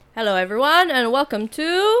Hello, everyone, and welcome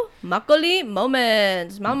to Makgeolli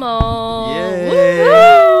Moments. Mamo. Yay. Woo-hoo.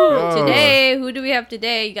 Oh. Today, who do we have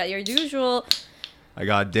today? You got your usual I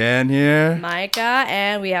got Dan here. Micah,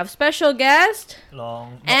 and we have special guest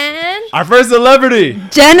Long. and Our first celebrity.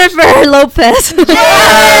 Jennifer Lopez. J-Lo.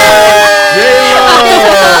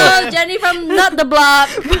 oh, Jenny from Not the Block.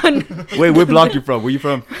 Wait, what block you from? Where you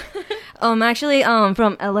from? Actually,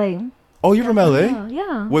 from LA. Oh, you're from LA?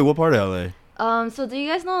 Yeah. Wait, what part of LA? So do you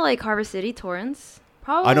guys know like Harbor City, Torrance?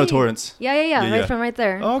 Probably. I know Torrance. Yeah, Yeah. from right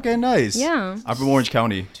there. Oh, okay, nice. Yeah. I'm from Orange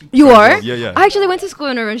County. You are? Yeah. I actually went to school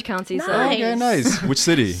in Orange County, so. Nice. Okay, nice. Which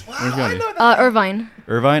city? Orange County. Irvine.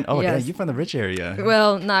 Irvine? Oh, yeah, Yes. you're from the rich area.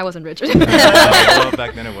 Well, no, I wasn't rich. Well,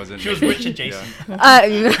 back then it wasn't. She was rich adjacent.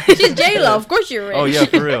 She's J-Lo. Of course you're rich. Oh, yeah,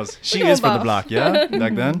 for reals. She What is from the about? block, yeah?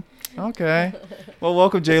 Back then? Okay. Well,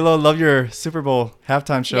 welcome, J-Lo. Love your Super Bowl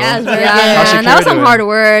halftime show. Yes, very Yeah, good. How's man, Shakira that was some doing? hard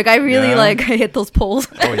work. I really Yeah? I hit those poles.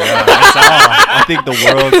 Oh, yeah. I saw. I think the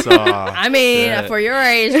world saw. I mean, Shit. for your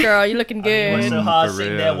age, girl, you're looking It was good. so hard For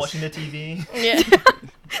sitting there reals. watching the TV. Yeah.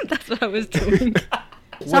 That's what I was doing.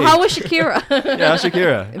 So Wait. how was Shakira? Yeah,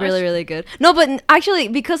 Shakira. Really, really good. No, but actually,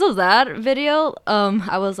 because of that video,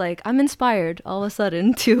 I was like, I'm inspired all of a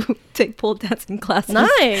sudden to take pole dancing classes.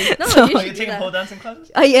 Nice. No, So- you Oh, should you're do taking that. pole dancing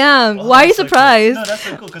classes? I am. Oh, Why are you that's so cool. surprised? No, that's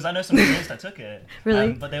so cool because I know some girls that took it.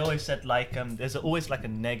 Really? But they always said like there's always like a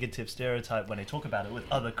negative stereotype when they talk about it with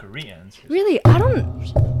other Koreans. Really?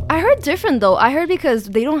 I heard different though. I heard because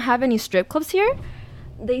they don't have any strip clubs here.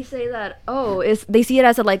 They say that they see it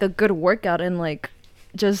as like a good workout and like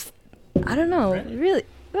just I don't know. Really?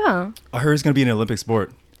 Yeah. I heard it's going to be an Olympic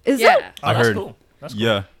sport. Is Yeah. that Oh, I that's heard. cool. That's cool.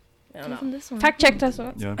 Yeah. I don't know. from this one? Fact check this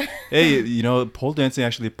one. Yeah. Hey, you know, pole dancing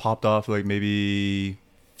actually popped off like maybe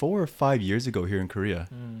 4 or 5 years ago here in Korea.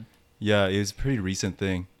 Mm. Yeah, it was a pretty recent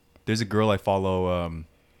thing. There's a girl I follow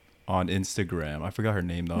on Instagram. I forgot her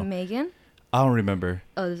name though. Megan? I don't remember.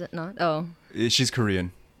 Oh, is it not? Oh. She's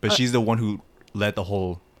Korean, but she's the one who led the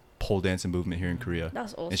whole pole dancing movement here in Korea.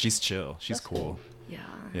 That's awesome. And she's chill. She's That's cool. Yeah.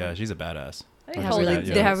 Yeah, she's a badass. I They think have pole really,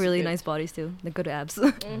 dancing they have is really good. nice bodies too. They're good abs.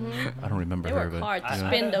 I don't remember They her, work but hard to I-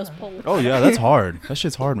 spin those poles. oh yeah, that's hard. That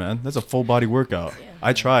shit's hard, man. That's a full body workout. Yeah.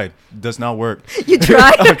 I tried. Does not work. You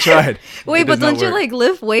tried? I've tried. Wait, It but does not don't you work. like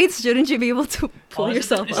lift weights? Shouldn't you be able to pull Oh, it's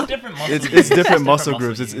yourself it's up? different muscle It's groups. different muscle muscle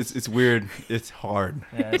groups. It's groups. it's weird. It's hard.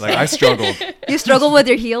 Yeah, it's Like I struggled. You struggle with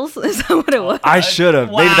your heels? Is that what it was? I should have.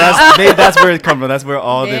 Maybe Wow. that's where it comes from. That's where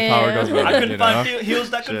all the power Damn. goes from. I couldn't you find know? heels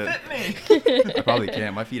that could Shit. fit me. I probably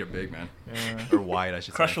can't. My feet are big, man. Or wide, I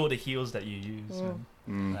should Crush say. all the heels that you use.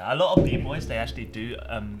 Mm. A lot of b-boys they actually do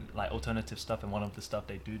like alternative stuff, and one of the stuff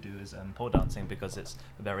they do is pole dancing because it's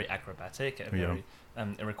very acrobatic and Yeah. very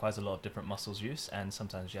it requires a lot of different muscles use, and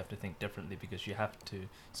sometimes you have to think differently because you have to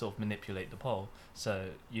sort of manipulate the pole, so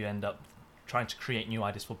you end up trying to create new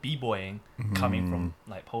ideas for b-boying coming from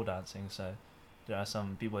like pole dancing. So there are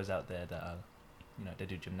some b-boys out there that are, you know, they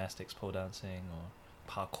do gymnastics, pole dancing, or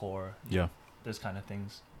parkour, Yeah. those kind of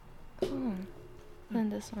things. Oh.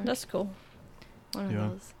 And this one. That's cool. One of Yeah.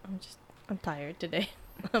 those. I'm tired today.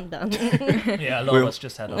 I'm done. Yeah, a lot Wait, of us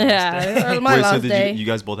just had our Yeah, my Wait, so last did day. you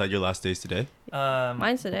guys both had your last days today?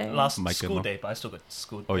 Mine's today. Last Mike school did day, but I still got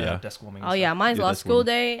school. Oh, yeah. desk warming. Oh yeah, mine's Yeah, last that's school one.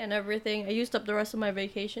 day and everything. I used up the rest of my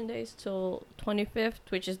vacation days till 25th,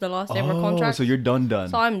 which is the last day of our Oh, contract. so you're done.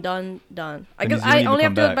 So I'm done. I That guess means you don't I need to only have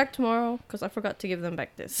come to go back. back tomorrow because I forgot to give them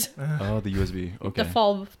back this Oh, the USB. Okay. the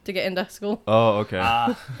fall to get into school. Oh, okay.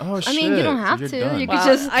 Ah, Oh, shit. I mean, you don't So have you're to. done. You could Wow,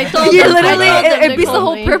 just. I told You're them- I literally. told them It to beats the call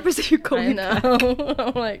whole me. purpose of you I going back. know.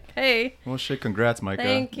 I'm like, hey, Well, shit. Congrats, Micah.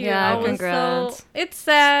 thank you. Yeah, I was congrats. So, it's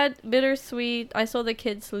sad, bittersweet. I saw the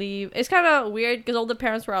kids leave. It's kind of weird because all the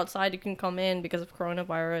parents were outside. You couldn't come in because of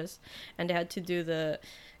coronavirus, and they had to do the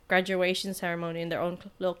graduation ceremony in their own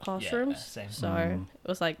little classrooms. same. So Mm. it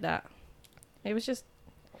was like that. It was just,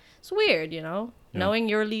 it's weird, you know, Yeah. knowing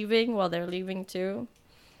you're leaving while they're leaving too.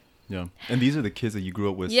 Yeah. And these are the kids that you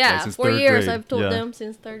grew up with. Yeah, like, since for third years grade. I've told Yeah. them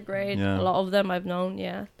since third grade. Yeah. A lot of them I've known.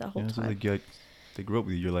 Yeah, the whole Yeah, so time. like, they grew up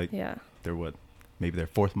with you. You're like, Yeah. they're what? Maybe their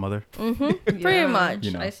fourth mother. Pretty Yeah. much.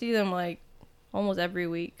 You know. I see them like almost every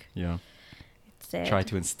week. Yeah. It's sad. Try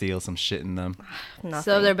to instill some shit in them. Nothing.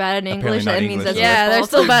 So they're bad at Apparently English. not That means English, that's though. yeah, their they're fault.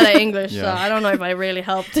 still bad at English, so Yeah. I don't know if I really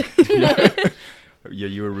helped. Yeah,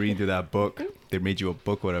 you were reading through that book. They made you a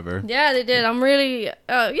book, whatever. Yeah, they did. I'm really,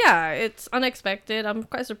 yeah, it's unexpected. I'm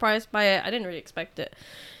quite surprised by it. I didn't really expect it.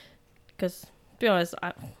 Because, to be honest,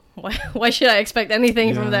 why should I expect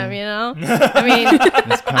anything from them, you know? I mean,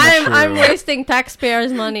 That's kind of I'm wasting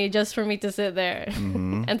taxpayers' money just for me to sit there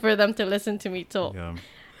Mm-hmm. and for them to listen to me talk. Yeah.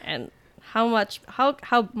 And how much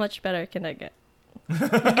better can I get?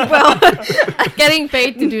 Well, getting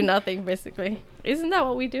paid to do nothing, basically. Isn't that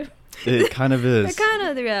what we do? It kind of is. It kind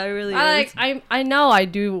of, yeah, it really is. I know I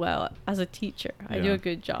do well as a teacher. I do Yeah. a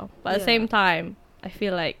good job, but at the Yeah. same time, I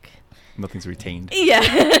feel like Nothing's retained. yeah,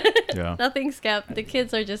 Yeah. nothing's kept. The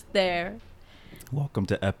kids are just there. Welcome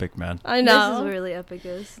to Epic, man. I This know. is really epic.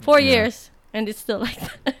 Is 4 Yeah. years, and it's still like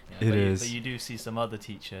that. It but is. But you do see some other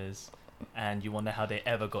teachers, and you wonder how they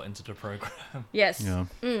ever got into the program. Yes. Yeah.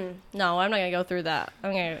 No, I'm not gonna go through that.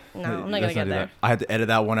 I'm not gonna Let's get do there. that. I had to edit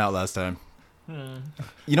that one out last time. Hmm.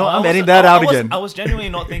 You know, I I'm was- editing that I out was- again. I was genuinely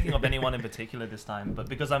not thinking of anyone in particular this time, but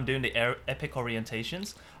because I'm doing the epic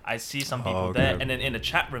orientations, I see some people okay. there, and then in the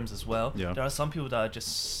chat rooms as well. Yeah. There are some people that are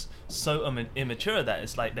just so immature that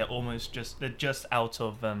it's like they're just out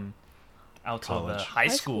of College. high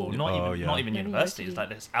school, school. not Oh, even yeah. not even university. It's like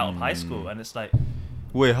they're out of high school, and it's like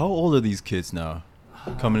Wait, how old are these kids now?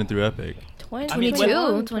 Coming in through Epic? 20, I mean,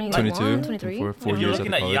 22, 21, 22, 23. 4 if you're years looking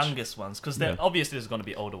after at college. youngest ones, because Yeah. obviously there's going to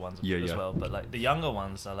be older ones Yeah, as yeah. well, but like the younger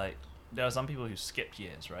ones are like there are some people who skip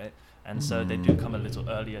years, right? And so they do come a little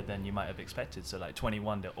earlier than you might have expected. So like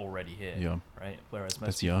 21, they're already here, Yeah. right? Whereas most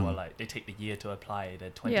That's people young. are like they take the year to apply. They're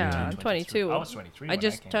 22, Yeah, I'm 23. 22. I was 23. I when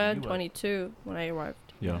just came. turned You were- 22 when I arrived.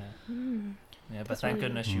 Yeah. Yeah, but That's thank really-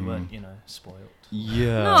 goodness you weren't, spoiled.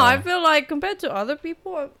 Yeah. No, I feel like compared to other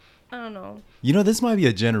people, I don't know. You know, this might be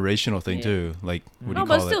a generational thing Yeah. too. Like, what do No, you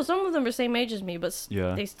but call still, it? some of them are same age as me, but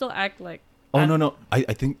Yeah. they still act like Oh no. I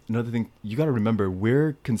think another thing you got to remember,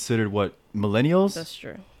 we're considered what, millennials? that's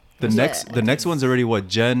true. The Yeah. next one's already what,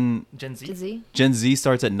 Gen Gen Z. Dizzy? Z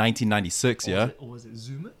starts at 1996, yeah? Or was it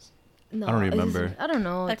Zoomers? No, I don't it's- remember. I don't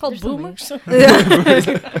know. They're called There's so many. boomers.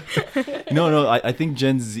 No, I think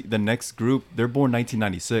Gen Z, the next group, they're born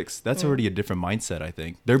 1996. That's Mm. already a different mindset, I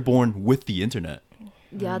think. They're born with the internet.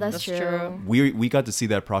 Yeah, that's, That's true. true. We got to see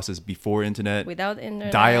that process before internet, Without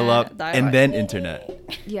internet, dial up, dial and up. then internet.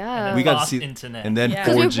 Yeah. We got to Fast see internet. and then Yeah.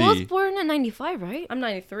 Because 4G. you're both born in 95, right? I'm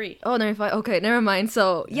 93. Oh, 95. Okay, never mind.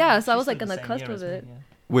 So, yeah, so I She's was like still on the same cusp year of as me, it. yeah.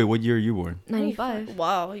 Wait, what year are you born? 95.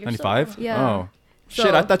 Wow, you're 95? So Yeah. Oh. So-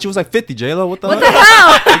 Shit, I thought you was like 50, J-Lo. What the What heck? the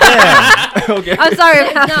hell? Damn. Okay. I'm sorry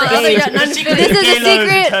about No, the I age. think The secret This is a J-Lo's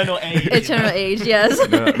secret eternal age. eternal age,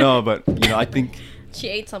 yes. No, but I think she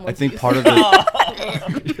ate someone. I think part of the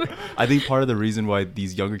I think part of the reason why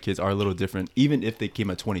these younger kids are a little different, even if they came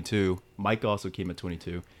at 22, Mike also came at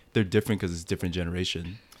 22. They're different because it's different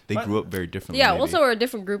generation. They But- grew up very differently. Yeah, maybe. also we're a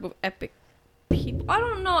different group of epic people. I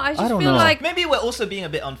don't know. I just don't feel know. like Maybe we're also being a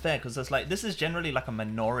bit unfair because it's like this is generally like a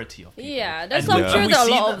minority of people. Yeah, there's And I'm we- sure we there are a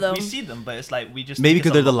see lot of them. We see them, but it's like we just maybe think because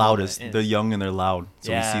it's they're a the lot more than loudest. it is. They're young and they're loud,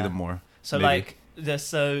 so we see Yeah. them more. So Maybe. like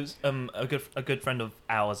there's a good friend of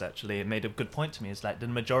ours actually made a good point to me. It's like the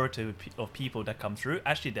majority of people that come through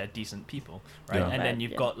actually they're decent people, right? Yeah. And then Right,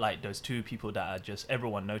 you've yeah. got like those two people that are just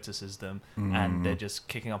everyone notices them Mm. and they're just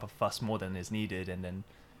kicking up a fuss more than is needed, and then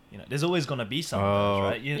there's always gonna be some of Oh.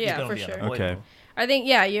 those, right? It's Yeah, gonna for be sure. unavoidable. Okay. I think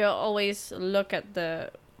you always look at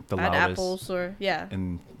the The bad loudest apples or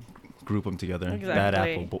and group them together. Bad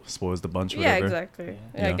Exactly. apple spoils the bunch. yeah, Whatever. exactly.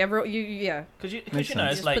 Yeah. Like yeah. Because Makes you know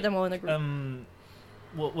sense. it's Just like put them all in a group.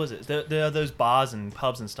 what was it? There are those bars and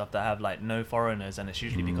pubs and stuff that have like no foreigners, and it's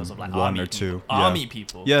usually because of like One army or people. two, yeah. Army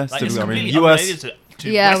people. Yeah, like, so it's I mean, completely US unrelated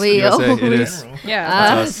to Yeah, Western we USA, people it in is. general. Yeah,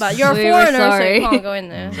 That's us. but you're a We were foreigner, so sorry. you can't go in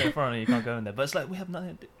there. So foreigner, you can't go in there. But it's like we have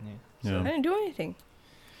nothing. Yeah. I didn't do anything.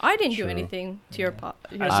 I didn't do True. anything to your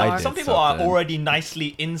And I bar. did some people are something. already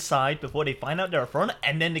nicely inside before they find out they're a foreigner,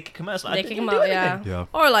 and then they kick them out. It's like, They I kick didn't them do out, yeah. anything. Yeah.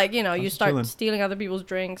 Or like you just start chilling. stealing other people's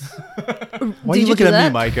drinks. Why are Did you you looking do at me,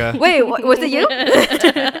 that? Micah? Wait, was it you?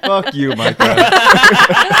 Fuck you, Micah.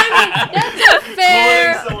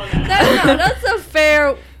 Fair. Someone- That's a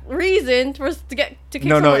fair reason for us to kick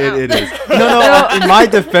No, someone out. it is. No. In my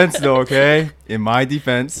defense, though, okay. In my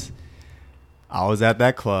defense, I was at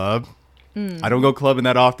that club. I don't go clubbing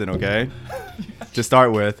that often, okay? To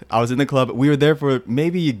start with, I was in the club. We were there for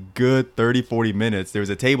maybe a good 30, 40 minutes. There was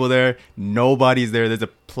a table there. Nobody's there. There's a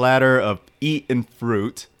platter of eaten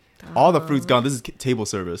fruit. All the fruit's gone. This is table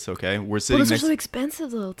service, okay? We're But sitting those are next. so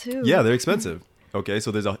expensive though, too. Yeah, they're expensive. Okay, so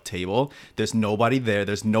there's a table. There's nobody there.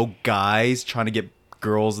 There's no guys trying to get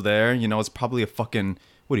girls there. It's probably a fucking,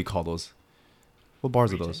 what do you call those? What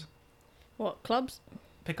bars are those? What clubs?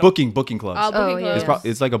 Pick up. Booking clubs. Oh, Oh, booking yeah. clubs.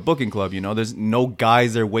 It's like a booking club, There's no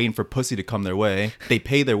guys there waiting for pussy to come their way. They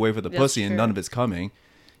pay their way for the That's pussy, and true. none of it's coming.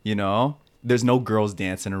 There's no girls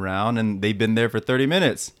dancing around, and they've been there for 30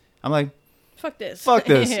 minutes. I'm like, Fuck this. fuck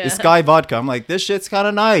this. Yeah. It's Sky Vodka. I'm like, this shit's kind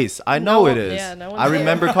of nice. I know No it one- is. yeah, no one's I there.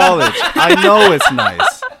 remember college. I know it's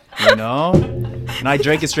nice. And I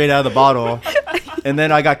drank it straight out of the bottle, and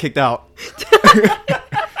then I got kicked out.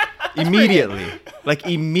 Immediately. Like,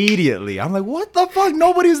 immediately. I'm like, what the fuck?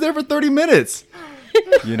 Nobody was there for 30 minutes.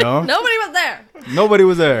 You know, Nobody was there. nobody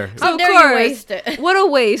was there. How Of dare you course. waste it? What a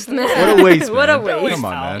waste, man. What a waste, What a man. waste. Come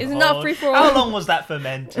on, man. It's not free for all. How long was that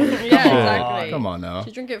fermented? Yeah, Come exactly. Come on now.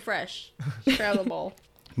 To drink it fresh, straight out of the bowl.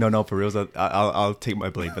 No, for reals. I'll take my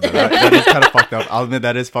blame for that. That is kind of fucked up. I'll admit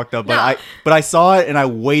that is fucked up. But No. I saw it and I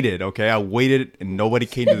waited. Okay, I waited and nobody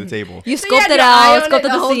came to the table. You So you scoped had it your eye out, on scoped it the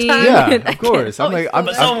out the whole scene. time? Yeah, of course. I'm like,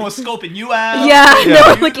 But someone was scoping you out. Yeah, Yeah. no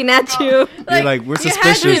one looking at you. You're like, we're you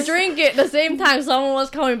had suspicious. to drink it the same time someone was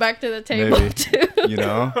coming back to the table Maybe. too. You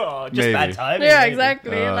know, Oh, just maybe. bad timing. Yeah, maybe.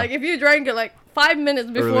 exactly. Like if you drank it like 5 minutes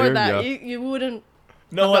before Earlier, that, yeah. you wouldn't.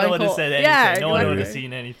 No one Going would have cold. said anything. Yeah, no one would have exactly.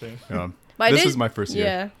 seen anything. Yeah. But I This did- was my first year.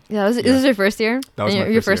 Yeah. Yeah, this is your first year? That was And my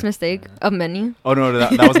your first first year. mistake of many? Oh no, that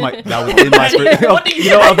was in my first. What do you You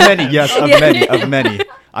know, of many. Yes, of Yeah. many.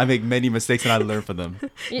 I make many mistakes and I learn from them.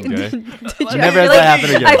 Okay. Did you- Never I has feel that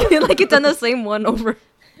happen again. I feel like you've done the same one over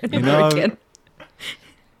and You over know, again.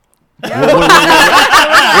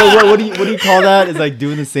 what do you call that? It's like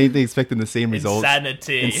doing the same thing, expecting the same results.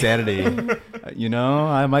 Insanity. Insanity. You know,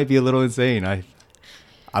 I might be a little insane.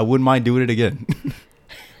 I wouldn't mind doing it again.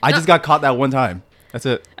 I just got caught that one time. That's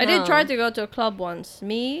it. I did Oh. try to go to a club once.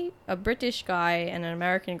 Me, a British guy, and an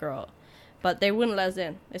American girl. But they wouldn't let us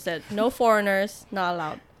in. They said, no foreigners, not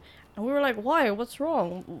allowed. And we were like, why? What's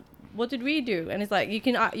wrong? What did we do? And it's like, you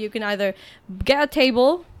can either get a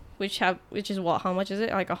table, which is what? How much is it?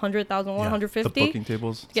 Like 100,000, 150? The booking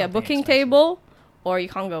tables. Yeah, Something booking expensive. table, or you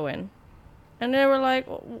can't go in. And they were like,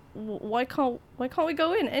 why can't we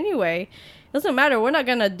go in anyway? Doesn't matter. We're not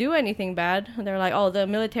gonna do anything bad. And they're like, oh, the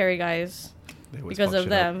military guys, They always because fuck of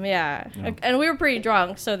shit up. them, yeah. Yeah. And we were pretty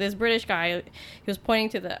drunk, so this British guy, he was pointing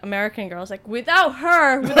to the American girls, like, without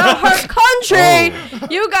her country,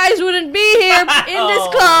 you guys wouldn't be here in this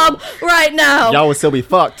club right now. Y'all would still be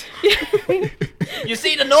fucked. You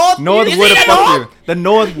see the North? North You would see have the fucked North? you. The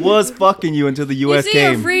North was fucking you until the You U.S. see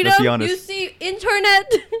your came. freedom, Let's be you honest. see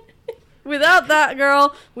internet. Without that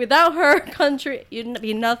girl, without her country, you'd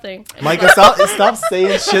be nothing. Micah, stop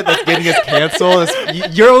saying shit that's getting us canceled.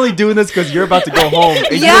 You're only doing this because you're about to go home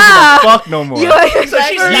and you Yeah. don't give a fuck no more. So she's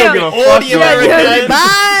Exactly. You don't saying give a all fuck the about it.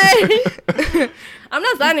 Americans. Bye. I'm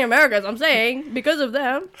not signing Americans. I'm saying because of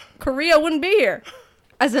them, Korea wouldn't be here.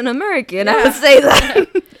 As an American, I would say that.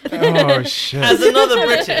 Oh shit. As another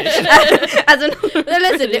British. As an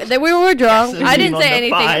Listen, we were drunk. I didn't on say the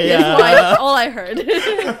anything. fire. That's all I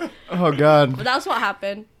heard. Oh god. But that's what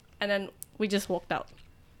happened. And then we just walked out.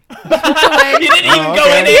 You didn't even Oh, go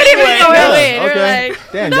okay. in You didn't even anyway. go in. Yeah, Wait, we're okay. like,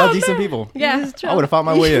 Damn, y'all decent people. Yeah. I would have fought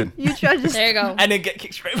my way in. You try to There you go. And then get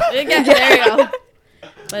kicked straight back. There you go.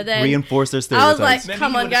 But then Reinforce their I was stereotypes. like, Maybe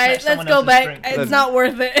come you on, would've guys, snatched let's someone go else's back. drink. It's not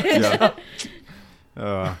worth it.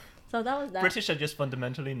 Yeah. So that was that. British are just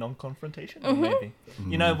fundamentally non-confrontational, maybe.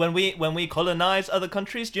 You know, when we colonized other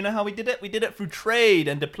countries, do you know how we did it? We did it through trade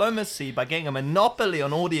and diplomacy by getting a monopoly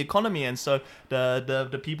on all the economy, and so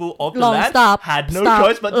the people of the Long land stop. had no Stop.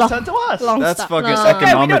 choice but to Long- turn to us. long That's stop. fucking No.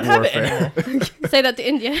 economic we don't have it warfare. anymore. Say that to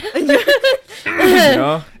India. You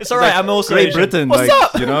know? It's alright. I'm also Great Asian. Britain. What's like,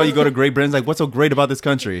 up? you know, you go to Great Britain, it's like, what's so great about this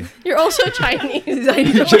country? You're also Chinese. Yeah, I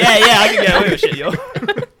can get away with shit, yo.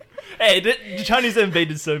 Hey, the Chinese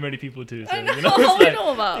invaded so many people too. So, I know. You know, What it's we like,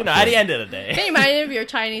 know about. you know, at the end of the day. Can you imagine if you're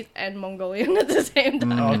Chinese and Mongolian at the same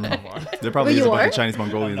time? Oh come on. There probably Wait, is a you bunch are? of Chinese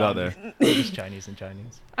Mongolians out there. They're just Chinese and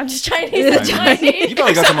Chinese. I'm just Chinese and Chinese. You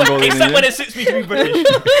probably got some Mongolian in Except when you. it suits me to be British.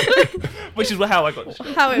 Which is how I got the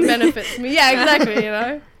shit. How it benefits me. Yeah, exactly, you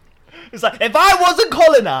know? It's like, if I wasn't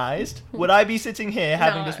colonized, would I be sitting here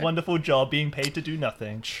having No. this wonderful job being paid to do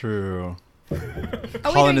nothing? True. Are we doing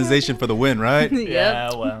Colonization for the win, right?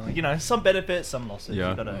 Yeah, well, you know, some benefits, some losses. Yeah.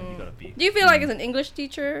 You gotta be. Do you feel like as an English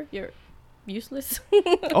teacher, you're useless?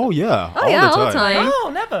 Oh yeah. Oh yeah, all the time.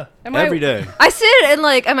 Oh, never. Am Every I, day. I sit in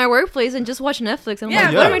like at my workplace and just watch Netflix. And I'm Yeah,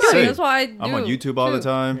 like, yeah, what am I doing? same. That's why I do. I'm on YouTube all the too.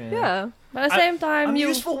 time. Yeah. But at the same time, I'm you...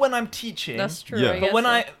 useful when I'm teaching. That's true, Yeah. I But guess when so.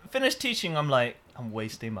 I finish teaching, I'm like, I'm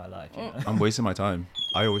wasting my life. You know? I'm wasting my time.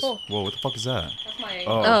 I always. Oh. Whoa, what the fuck is that? That's my...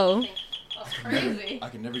 Oh. Oh. That's crazy. I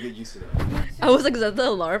can never get used to that. I was like, is that the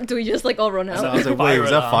alarm? Do we just like all run I out? was like, wait, Fire was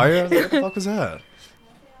that alarm. fire? I was like, what the fuck was that?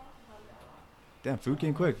 Damn, food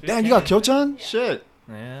came quick. Damn, you got Kyo-chan? Shit.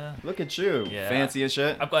 Yeah. Look at you. Yeah. Fancy and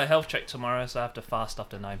shit. I've got a health check tomorrow, so I have to fast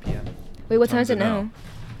after 9 p.m. Wait, what time Time's is it it now?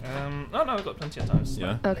 No, we've got plenty of time.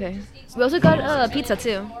 Yeah. Okay. We also got pizza too.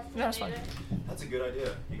 Yeah, that's fine. That's a good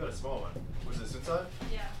idea. You got a small one. Was this inside?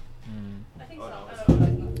 Yeah. Mm. I think Oh, so. no, I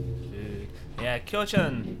don't know. Food. Yeah,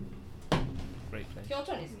 Kyo-chan. Great place.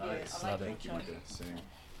 Kyoto is good. Nice. I like Thank Kyoto.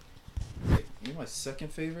 Wait, you know my second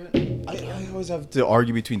favorite? I always have to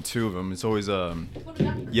argue between two of them. It's always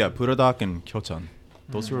yeah, Purodak and Kyo-chan.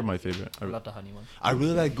 Those two are my favorite. I love the honey one. I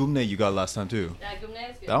really like gumne you got last time too. Yeah,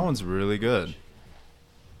 gumne is good. That one's really good.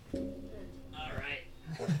 All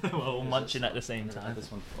right. We're all munching at the same time.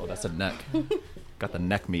 This one. Oh, that's the neck. Got the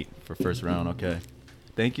neck meat for first round. Okay.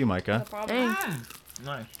 Thank you, No Micah. problem.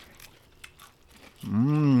 Nice.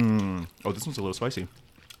 Mmm. Oh, this one's a little spicy.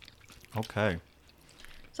 Okay.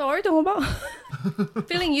 So what are we talking about?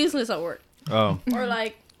 Feeling useless at work. Oh. Or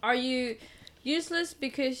like, are you useless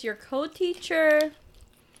because your co-teacher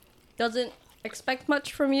doesn't expect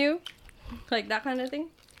much from you? Like that kind of thing?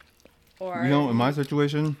 Or You know, in my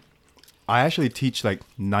situation, I actually teach like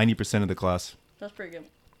 90% of the class. that's pretty good.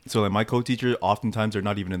 So like my co-teacher, oftentimes they're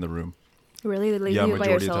not even in the room. Really, they leave Yeah, you by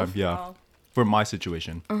majority yourself. of the time. Yeah. Oh. For my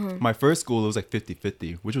situation. My first school, it was like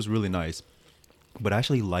 50-50, which was really nice. But I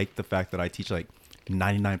actually like the fact that I teach like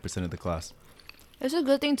 99% of the class. It's a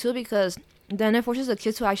good thing too because then it forces the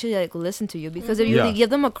kids to actually like listen to you. Because if you Yeah. really give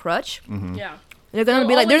them a crutch, Yeah. they're gonna You'll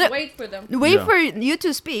be like, always they're not, wait for them. wait Yeah. for you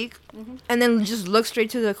to speak, and then just look straight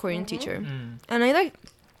to the Korean teacher. Mm. And I'm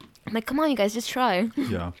like, come on, you guys, just try.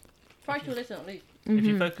 Yeah. Try to listen at least. If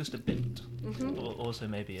you focused a bit, also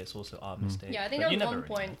maybe it's also our mistake. Yeah, I think but there you was never one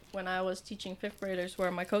really point when I was teaching 5th graders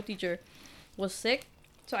where my co-teacher was sick,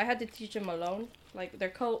 so I had to teach them alone. Like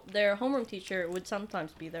their homeroom teacher would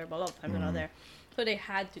sometimes be there, but a lot of times they're not there. So they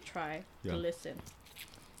had to try Yeah. to listen.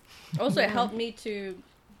 Also, it helped me to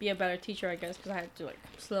be a better teacher, I guess, because I had to like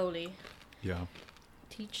slowly Yeah.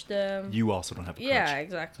 teach them. You also don't have a Yeah, crutch.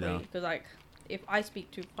 exactly. Yeah. Because like, if I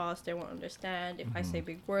speak too fast, they won't understand. If I say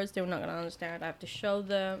big words, they're not gonna understand. I have to show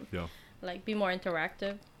them. Yeah. Like, be more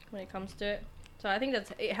interactive when it comes to it. So I think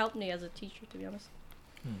it helped me as a teacher, to be honest.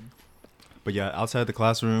 Hmm. But yeah, outside the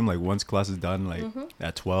classroom, like once class is done, like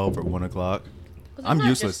at 12 or 1 o'clock, 'Cause it's I'm not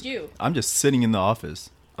useless. Just you. I'm just sitting in the office.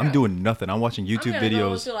 I'm Yeah. doing nothing. I'm watching YouTube I'm gonna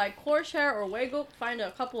videos. go to like Coreshare or Wego, find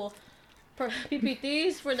a couple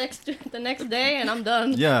PPTs for the next day, and I'm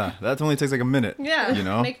done. Yeah, that only takes like a minute. Yeah. You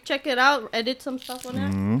know? Check it out, edit some stuff on there,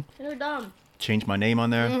 Mhm. and we're done. Change my name on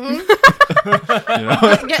there. Mm-hmm. You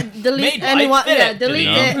know? Delete Made by anyone. Philip, Yeah, delete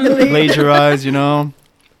you know? it. Delete. Plagiarize, you know?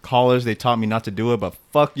 College, they taught me not to do it, but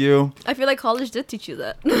fuck you. I feel like college did teach you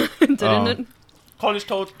that, didn't Oh. it? College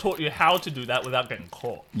taught you how to do that without getting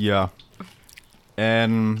caught. Yeah.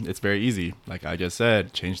 And it's very easy. Like I just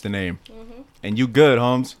said, change the name. And you good,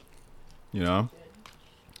 Holmes. You know?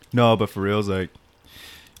 No, but for real, it's like,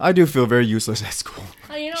 I do feel very useless at school.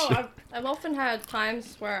 And you know, I've often had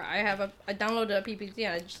times where I downloaded a PPT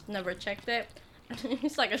and I just never checked it.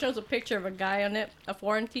 It's like it shows a picture of a guy on it, a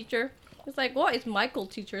foreign teacher. It's like, what is Michael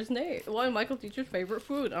teacher's name? What is Michael teacher's favorite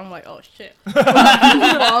food? I'm like, oh shit. We'll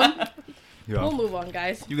move on. Yeah. We'll move on,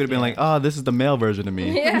 guys. You could have been like, oh, this is the male version of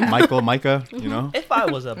me. Yeah. Michael, Micah, you know? If I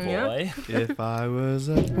was a boy, Yeah. If I was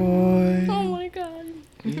a boy, Oh my god.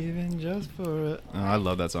 even just for it. Oh, I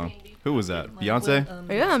love that song. Who was that? Beyonce?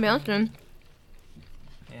 Yeah, Beyonce.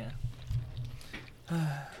 yeah.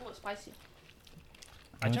 Oh, spicy.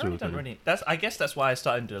 I That's generally really don't good. really. I guess that's why I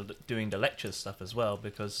started doing the lectures stuff as well,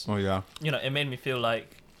 because Oh, yeah. it made me feel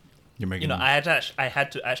like You're making I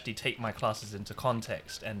had to actually take my classes into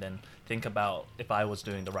context and then think about if I was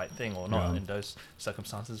doing the right thing or not Yeah. in those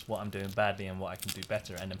circumstances, what I'm doing badly and what I can do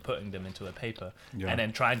better, and then putting them into a paper Yeah. and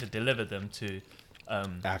then trying to deliver them to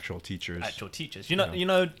actual teachers. actual teachers. Yeah.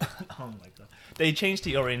 Oh my god, they changed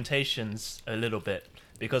the orientations a little bit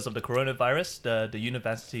because of the coronavirus. The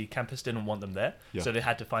university campus didn't want them there, Yeah. so they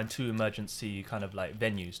had to find 2 emergency kind of like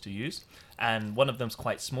venues to use, and one of them's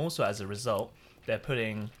quite small. So as a result, they're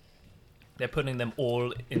putting them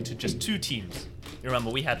all into just 2 teams. You remember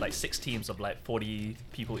we had like 6 teams of like 40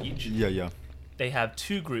 people each. Yeah, yeah. They have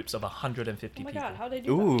 2 groups of 150 Oh my people. god, how they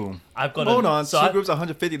do Ooh. I've got Hold on. So Two I- groups,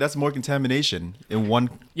 150. That's more contamination in one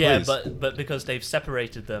Yeah, place. but because they've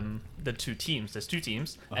separated them, the 2 teams. There's 2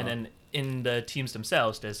 teams, Uh-huh. and then in the teams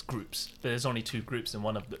themselves, there's groups. There's only 2 groups in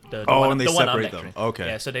one of the Oh, one, and they the one I'm separate them. lecturing. Okay.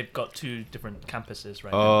 Yeah, so they've got 2 different campuses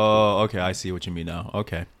right now. Oh, okay. I see what you mean now.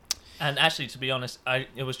 Okay. And actually, to be honest,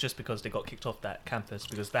 it was just because they got kicked off that campus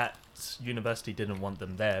because that university didn't want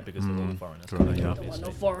them there because they're all foreigners. Correct, yeah. that? Don't want no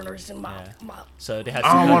foreigners in my Yeah. mouth. So they had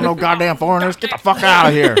I don't to want no goddamn foreigners. Get the fuck out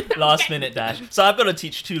of here. last minute dash. So I've got to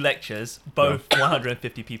teach 2 lectures, both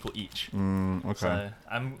 150 people each. Okay. So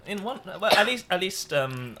I'm in one. Well, at least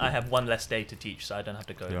I have 1 less day to teach, so I don't have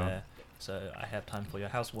to go Yeah. there. So I have time for your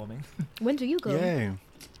housewarming. When do you go? Yay.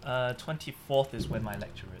 24th is when my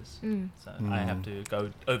lecture is, Mm. so I have to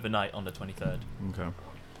go overnight on the 23rd. Okay.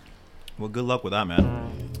 Well, good luck with that,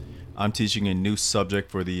 man. I'm teaching a new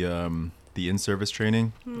subject for the in-service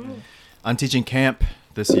training. I'm teaching camp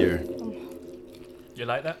this year. You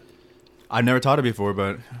like that? I've never taught it before,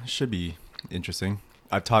 but it should be interesting.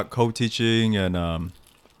 I've taught co-teaching and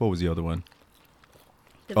What was the other one?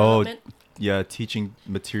 Development. Yeah, teaching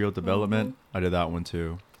material development. I did that one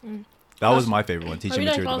too. Mm. That was my favorite one. Have Teaching you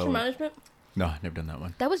done material classroom development. management? No, I've never done that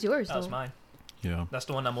one. That was yours, That was though. mine. Yeah. That's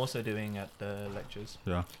the one I'm also doing at the lectures.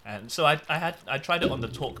 Yeah. And so I tried it on the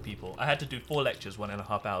talk people. I had to do 4 lectures,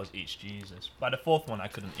 1.5 hours each. Jesus. By the 4th one, I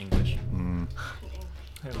couldn't English. Mm.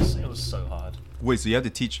 It was so hard. Wait, so you have to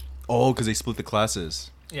teach? Oh, because they split the classes.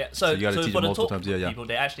 Yeah. So So, you gotta teach for it the multiple talk times, yeah, yeah. people,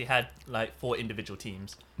 they actually had like 4 individual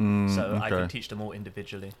teams. Mm, So I okay. could teach them all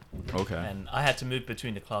individually, Okay. and I had to move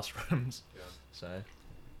between the classrooms. So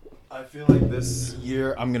I feel like this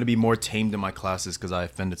year I'm gonna be more tamed in my classes because I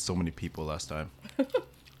offended so many people last time.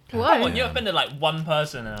 come What? on, you offended like one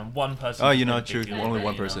person and one person. Oh, was you know, gonna true. pick you, Only you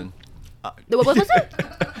one know. person. What was it?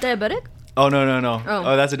 Diabetic? Oh no. Oh.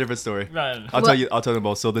 Oh, that's a different story. Right. I'll tell you. I'll tell you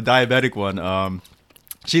both. So the diabetic one,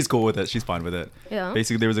 she's cool with it. She's fine with it. Yeah.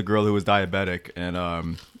 Basically, there was a girl who was diabetic, and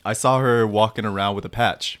I saw her walking around with a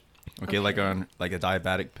patch. Okay, like a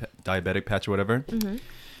diabetic patch or whatever. Mm-hmm.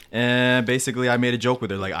 And basically, I made a joke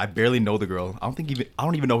with her. Like, I barely know the girl. I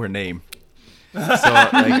don't even know her name. So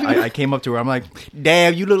like, I came up to her. I'm like,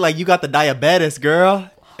 "Damn, you look like you got the diabetes, girl."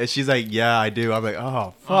 And she's like, "Yeah, I do." I'm like,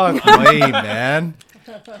 "Oh, fuck me, man.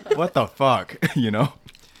 What the fuck?" You know.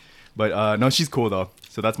 But no, she's cool though.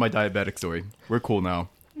 So that's my diabetic story. We're cool now.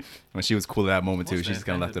 And she was cool at that moment too. What's She the just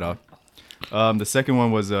kind of left it off. offended The second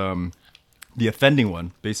one was the offending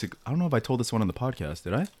one. Basic. I don't know if I told this one on the podcast.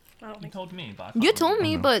 Did I? I don't You think told me, but I can't You told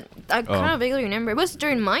me, Uh-huh. but I kind Oh. of vaguely remember. It was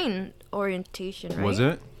during mine orientation, right? Was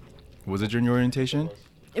it? Was it during your orientation?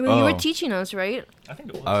 When you were Oh. teaching us, right? I think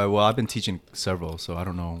it was. Well, I've been teaching several, so I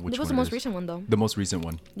don't know which It was one the it most is. recent one, though. The most recent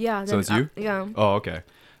one. Yeah. So it's you? Yeah. Oh, okay.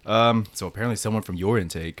 So apparently someone from your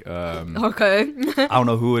intake. Okay. I don't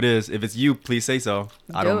know who it is. If it's you, please say so.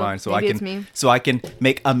 I don't Yo, mind. So maybe I it's can me. so I can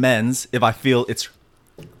make amends if I feel it's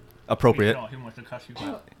appropriate He wants to cuss you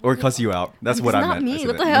out. or cuss you out. That's what It's I not meant. me. I said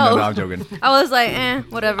What that. the No, hell? no, I'm joking. I was like,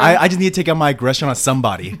 whatever. I just need to take out my aggression on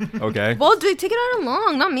somebody. Okay. well, dude, take it out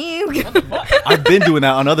along, not me. I've been doing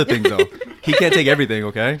that on other things though. He can't take everything.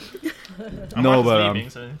 Okay. No, but leaving,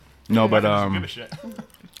 so no, but give a shit.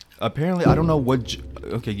 apparently I don't know what.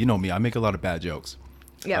 Okay, you know me. I make a lot of bad jokes.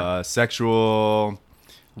 yeah. Sexual,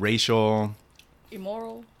 racial,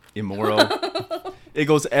 immoral. immoral. It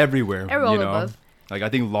goes everywhere. Every all you know. above. Like I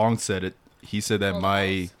think Long said it. He said that All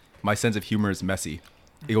my sense of humor is messy.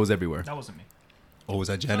 It goes everywhere. That wasn't me. Oh, was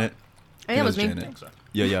that Janet? I think it was me. I Janet. think so.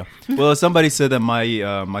 Yeah, yeah. Well, somebody said that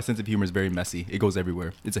my sense of humor is very messy. It goes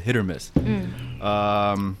everywhere. It's a hit or miss. It's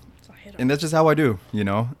a hit or And that's just how I do, you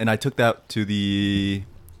know. And I took that to the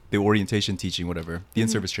orientation teaching, whatever, the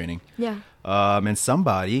in-service training. Yeah. And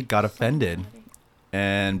somebody got offended,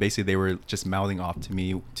 and basically they were just mouthing off to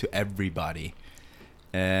me to everybody,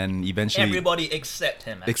 and eventually Everybody except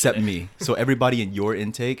him. except actually. me. So everybody in your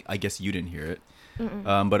intake, I guess you didn't hear it,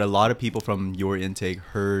 but a lot of people from your intake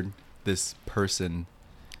heard this person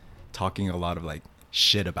talking a lot of like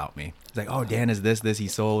shit about me. It's like, oh, Dan is this.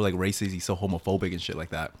 He's so like racist. He's so homophobic and shit like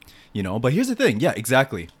that, you know. But here's the thing. Yeah,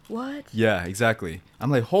 exactly. What? Yeah, exactly.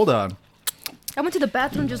 I'm like, hold on. I went to the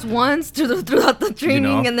bathroom just once throughout the training,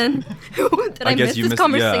 know? and then did I miss you this missed.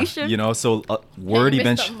 conversation? Yeah, you know. So Yeah, word you missed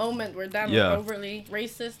eventually. that moment where Dan Yeah. was overly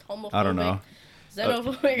racist, homophobic, I don't know.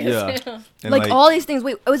 xenophobic. yeah. And like all these things.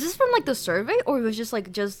 Wait, was this from like the survey, or it was just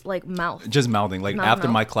like mouth? just mouthing like Mouth, after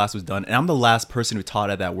mouth. my class was done, and I'm the last person who taught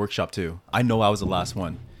at that workshop too. I know I was the last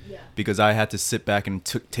one because I had to sit back and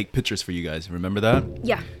take pictures for you guys. Remember that?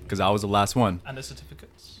 Yeah. Because I was the last one And the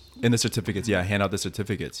certificates. in the certificates. Yeah, hand out the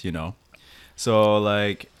certificates. You know. So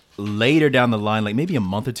like later down the line, like maybe a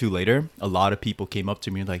month or two later, a lot of people came up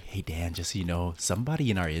to me and like, "Hey Dan, just so you know,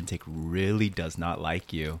 somebody in our intake really does not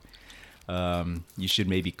like you. You should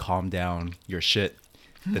maybe calm down your shit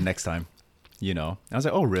the next time." You know. I was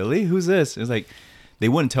like, "Oh really? Who's this?" It was like they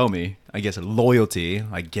wouldn't tell me. I guess loyalty.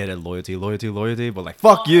 I get it, loyalty, but like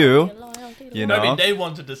fuck you. You know. Maybe they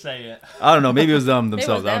wanted to say it. I don't know. Maybe it was them Maybe it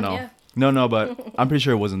was themselves. I don't them, know. yeah. No, but I'm pretty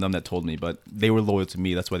sure it wasn't them that told me. But they were loyal to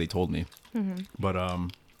me. That's why they told me. But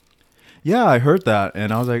yeah, I heard that,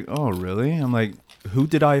 and I was like, oh really? I'm like, who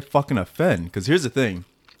did I fucking offend? Because here's the thing,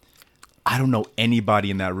 I don't know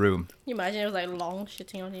anybody in that room. Can you imagine it was like long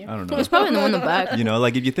shitting on you? I don't It know. was probably the one in the back. You know,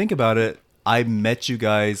 like if you think about it, I met you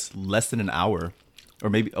guys less than an hour, or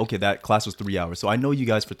maybe okay, that class was 3 hours, so I know you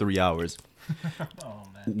guys for 3 hours. Oh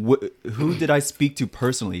man. Who did I speak to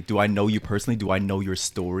personally? Do I know you personally? Do I know your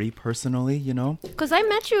story personally? You know? Cause I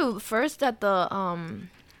met you first at the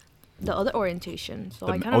other orientation, so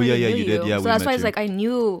The- I kind oh, of yeah, really yeah, knew you did. Yeah, so we that's met why it's you. like I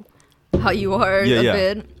knew how you are Yeah, a yeah.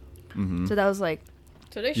 bit. Mm-hmm. So that was like,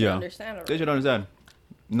 So they should Yeah. understand already. They should understand.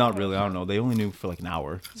 Not really. I don't know. They only knew for like an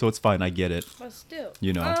hour, so it's fine. I get it. But still.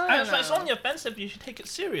 You know. And it's on the offensive. You should take it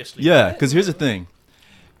seriously. Yeah, right? because here's the thing.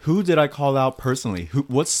 Who did I call out personally?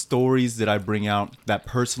 What stories did I bring out that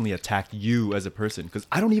personally attacked you as a person? Because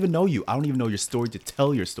I don't even know you. I don't even know your story to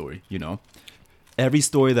tell your story, you know? Every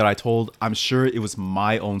story that I told, I'm sure it was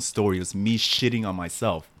my own story. It was me shitting on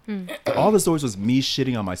myself. All the stories was me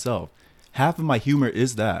shitting on myself. Half of my humor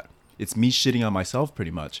is that. It's me shitting on myself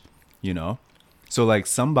pretty much, you know? So like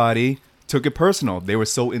somebody took it personal. They were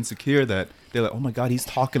so insecure that they're like, oh my God, he's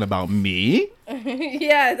talking about me?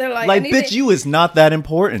 Yeah, they're like, Like, anything- bitch, you is not that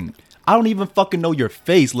important. I don't even fucking know your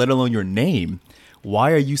face, let alone your name.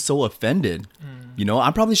 Why are you so offended? You know,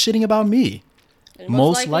 I'm probably shitting about me. And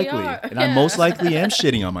Most likely. are. And I most likely am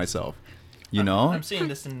shitting on myself. You know? I'm seeing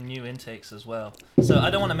this in new intakes as well. So I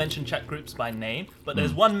don't want to mention chat groups by name, but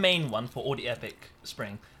there's one main one for all the Epic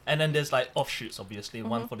Spring. And then there's like offshoots, obviously.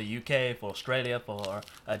 One for the UK, for Australia, for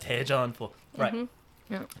Daejeon, for... Right.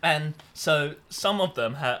 Yeah. And so some of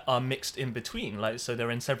them are mixed in between. Like, so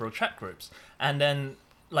they're in several chat groups. And then,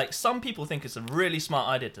 like, some people think it's a really smart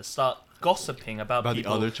idea to start gossiping about the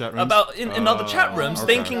people other chat rooms? about in other chat rooms,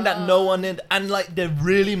 okay. thinking that no one in, and like they're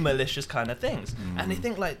really malicious kind of things, and Mm. they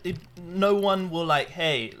think like no one will like,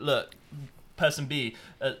 hey, look, person B,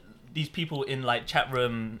 these people in like chat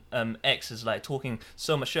room X is like talking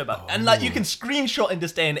so much shit about, and like you can screenshot in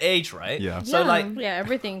this day and age, right? Yeah. So like, Yeah,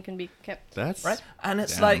 everything can be kept. That's... right, and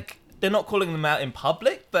it's Damn. like they're not calling them out in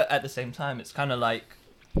public, but at the same time, it's kind of like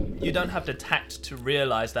you don't have the tact to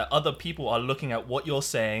realize that other people are looking at what you're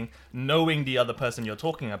saying, knowing the other person you're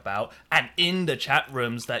talking about, and in the chat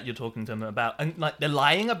rooms that you're talking to them about, and like they're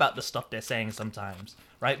lying about the stuff they're saying sometimes,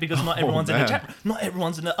 right? Because not everyone's in the man. chat, not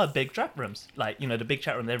everyone's in the big chat rooms. Like, you know, the big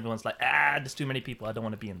chat room, everyone's like, there's too many people, I don't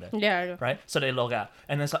want to be in there. Yeah, I know. Right? So they log out,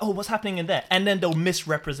 and it's like, oh, what's happening in there? And then they'll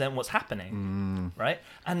misrepresent what's happening, right?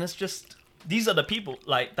 And it's just, these are the people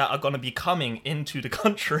like that are going to be coming into the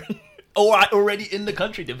country. Or are already in the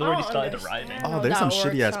country. They've already started arriving. understand. Oh, how there's some that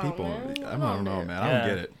shitty ass works out, people. man. I don't know, man. I Yeah. don't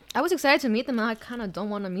get it. I was excited to meet them, and I kind of don't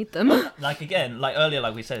want to meet them. Like again, like earlier,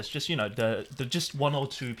 like we said, it's just, you know, the just one or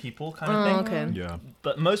two people kind of thing. Okay. Yeah.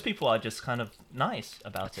 But most people are just kind of nice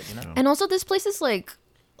about it, you know. And also, this place is like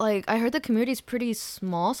I heard the community is pretty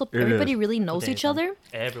small, so It everybody is. really knows each other.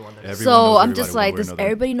 Everyone knows. Everyone So knows I'm everybody just one like, way or does another.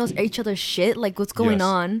 everybody knows each other's shit? Like, what's going Yes.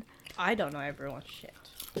 on? I don't know everyone's shit.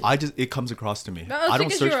 It comes across to me. No, I don't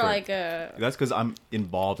because search you're for like it. That's because I'm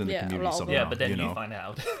involved in the Yeah, a community lot of somehow. Yeah, but then you know? find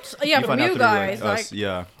out. yeah, You from find out you through, guys, us. like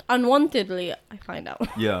Yeah. unwantedly, I find out.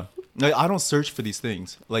 Yeah. Like, I don't search for these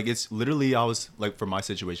things. Like, it's literally, I was, like, for my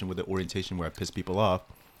situation with the orientation where I piss people off,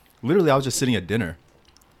 literally, I was just sitting at dinner.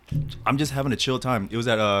 I'm just having a chill time. It was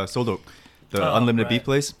at Soldok, the Oh, unlimited right. beef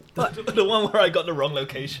place. The one where I got the wrong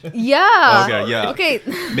location. Yeah. Okay, yeah. Okay.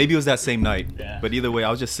 Maybe it was that same night. Yeah. But either way,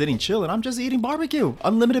 I was just sitting chill and I'm just eating barbecue.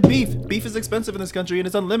 Unlimited beef. Beef is expensive in this country and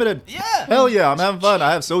it's unlimited. Yeah. Hell yeah, I'm having fun.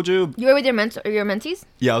 I have soju. You were with your mentees?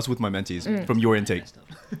 Yeah, I was with my mentees from your intake.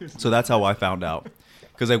 So that's how I found out.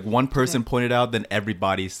 Because like one person pointed out, then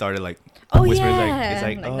everybody started like Oh, whispering. yeah, It's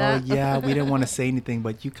like like oh that. yeah, we didn't want to say anything,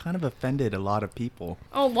 but you kind of offended a lot of people.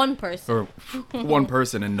 Oh, one person. Or one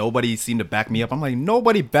person, and nobody seemed to back me up. I'm like,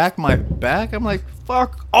 nobody backed my back. I'm like,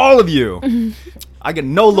 fuck all of you. I get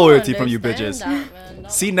no loyalty from you bitches. Understand that, man. No.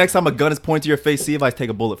 See, next time a gun is pointed to your face, see if I take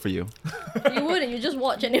a bullet for you. You wouldn't. You just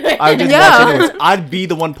watch anyway. I just Yeah. watch anyways. I'd be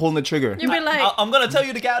the one pulling the trigger. You'd be like, I'm gonna tell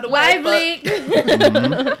you to get out of the why way, bleak?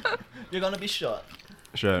 but you're gonna be shot.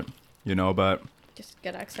 Shit, you know, but Just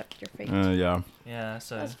gotta accept your fate. yeah. Yeah,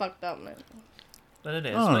 so That's fucked up, man. but it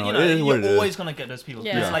is. I don't But know, you know, it is what it you're is. always gonna get those people.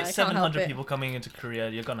 Yeah, There's I like can't 700 help it. people coming into Korea.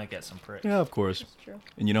 You're gonna get some pricks. Yeah, of course. That's true.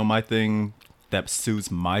 And you know, my thing that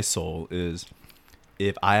soothes my soul is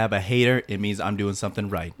if I have a hater, it means I'm doing something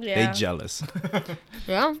right. Yeah. They jealous.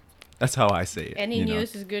 Yeah. That's how I say it. Any you know?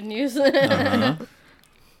 news is good news. Uh-huh.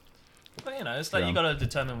 But you know, it's like Yeah. you gotta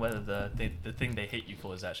determine whether the thing they hate you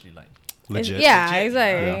for is actually like Legit. Yeah, Legit.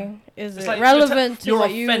 exactly. Is it's it like relevant to you're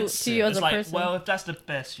what you offensive. to you as It's a like, person? well, if that's the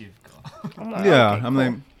best you've got. I'm like, Yeah, okay, I'm cool.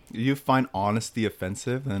 like, you find honesty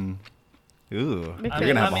offensive, and ooh, Because- you're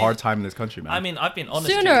gonna have I a mean- hard time in this country, man. I mean, I've been honest.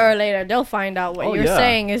 Sooner or later, they'll find out what Oh, you're yeah.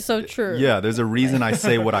 saying is so true. yeah, there's a reason I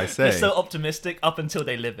say what I say. They're so optimistic up until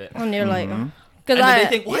they live it. And you're like, Mhm. because And then I they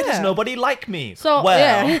think, why does yeah. nobody like me? So well,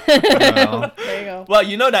 yeah, Well, there you go. well,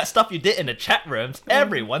 you know that stuff you did in the chat rooms.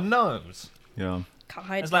 Everyone knows. yeah. Can't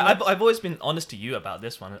hide It's from like it. I've always been honest to you about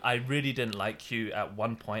this one. I really didn't like you at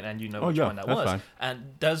one point, and you know Oh, which yeah, one that that's was. fine.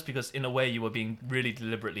 And that's because in a way you were being really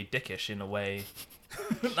deliberately dickish in a way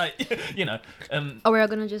Like, you know, Oh, we're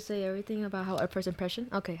gonna just say everything about how our first impression.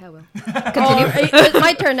 Okay, I will. It's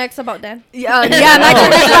my turn next about Dan. Yeah, yeah.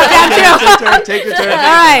 Next Take your turn. All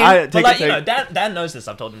right. but like, you know, Dan knows this.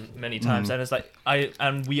 I've told him many times, and it's like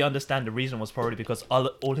and we understand the reason was probably because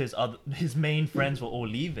all his main friends were all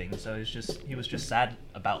leaving, so he was just sad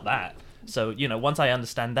about that. So, you know, once I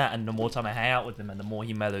understand that, and the more time I hang out with him and the more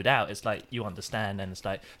he mellowed out, it's like you understand, and it's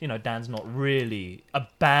like, you know, Dan's not really a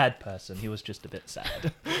bad person, he was just a bit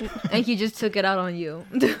sad. And he just took it out on you.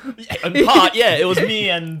 In part, yeah, it was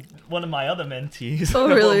me and one of my other mentees. Oh, at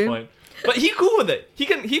one really? point. But he cool with it. He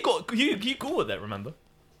cool with it, remember?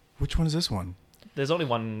 Which one is this one? There's only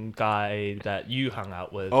one guy that you hung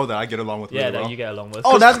out with. Oh, that I get along with. yeah, really that well. you get along with.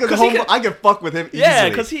 Oh, that's because he can- I can fuck with him easily. Yeah,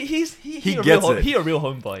 because he He a gets real, it. He a real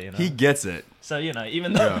homeboy, you know. He gets it. So, you know,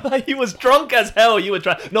 even though like, he was drunk as hell, you were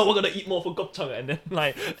trying, no, we're gonna eat more for Gopchang, and then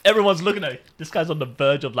like everyone's looking at this guy's on the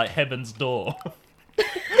verge of like heaven's door.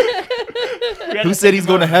 Who said he's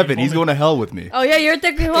going to heaven? He's going to hell with me. Oh yeah, you're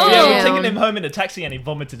taking home. Yeah, we're Yeah. taking him home in a taxi, and he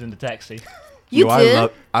vomited in the taxi. You Yo, did?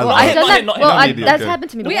 I Well, love I- it. Done that- not- well, not I- me, that's okay.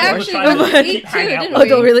 happened to me We before. actually trying to went to keep eat too, hanging out didn't with Oh, we?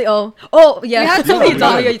 don't really? Oh, yeah. We had You told me.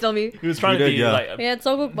 some- Yeah, you told me. He was trying We to did, be yeah. like, We had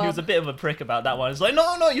Soguk he was a Bob. bit of a prick about that one. It's like,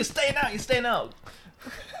 no, you're staying out.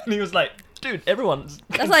 And he was like, dude, everyone's.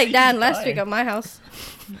 That's like Dan last dying. week at my house.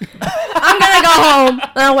 I'm gonna go home.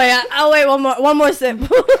 No, wait, I'll wait one more sip.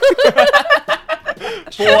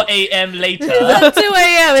 4 a.m. later. 2 a.m. It's 2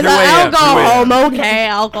 like, I'll a.m., go 2 a.m. home. Okay,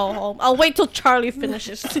 I'll go home. I'll wait till Charlie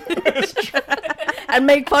finishes and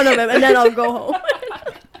make fun of him, and then I'll go home.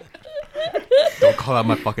 Don't call out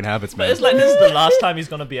my fucking habits, But man. it's like this is the last time he's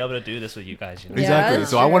gonna be able to do this with you guys. You know? Yeah, Exactly.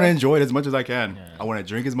 that's So I want to true. enjoy it as much as I can. Yeah. I want to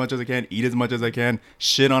drink as much as I can, eat as much as I can,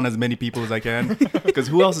 shit on as many people as I can. Because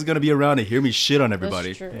who else is gonna be around to hear me shit on everybody?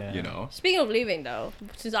 That's true. Yeah. You know. Speaking of leaving, though,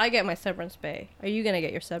 since I get my severance pay, are you gonna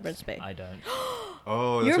get your severance pay? I don't.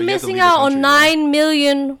 Oh, that's You're why you have to missing leave the out on country, 9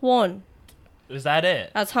 million won. Is that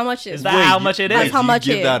it? That's how much it Is is. that Wait, how you- much it wait, is? That's how you much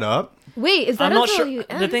give it that up? Wait, is that I'm not until sure. you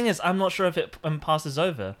end? The thing is, I'm not sure if it passes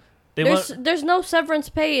over. They won't. There's no severance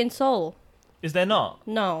pay in Seoul. Is there not?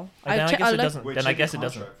 No. Then I guess it doesn't. Wait, Then I check guess the it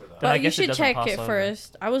doesn't. contract for that. Then I But you guess it should doesn't check pass it over.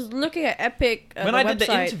 first. I was looking at Epic. When the I did the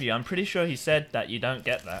website. interview, I'm pretty sure he said that you don't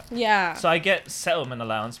get that. Yeah. So I get settlement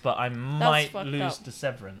allowance, but I might fucked lose up. the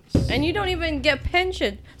severance. And you don't even get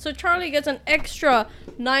pension. So Charlie gets an extra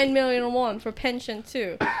 9 million won for pension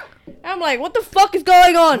too. I'm like, what the fuck is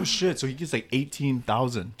going Oh on? shit! So he gets like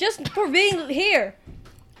 18,000. Just for being here.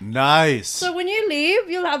 Nice. So when you leave,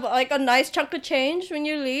 you'll have like a nice chunk of change when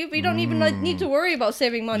you leave. You don't even need to worry about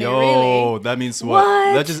saving money, Yo, really. that means what?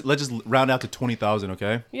 What? Let's just round out to 20,000,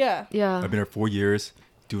 okay? Yeah. Yeah. I've been here 4 years.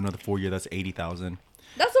 Do another 4 year. That's 80,000.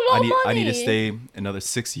 That's a lot of money. I need to stay another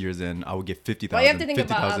 6 years in. I would get 50,000. But you have to think about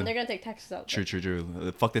 50,000. They're going to take taxes out.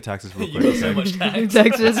 True. Fuck the taxes real You quick. got so okay? much tax.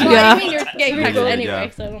 Texas, Well, yeah. I mean, you're getting taxes Yeah.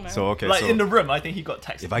 anyway, so it don't matter. So okay, Like so in the room, I think he got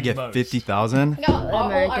taxed. if I get the most. 50,000, We got all our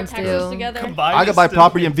Americans taxes do. together. Combined, I could buy it's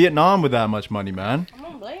property still- in Vietnam with that much money, man. I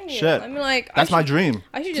don't blame you. Shit. I mean, like, That's my dream.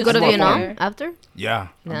 I should To just go to move Vietnam there. after? Yeah,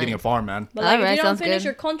 I'm getting a Nice. farm, man. But like, if Alright, you don't sounds finish good.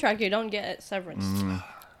 your contract, you don't get severance. Mm.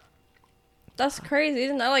 That's crazy,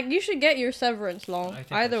 isn't that? Like, you should get your severance long I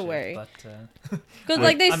think I either should, way. But, Because,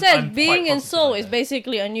 like they I'm said, quite being in positive Seoul about is that.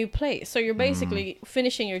 basically a new place. So you're basically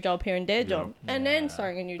finishing your job here in Daejeon and then Yeah.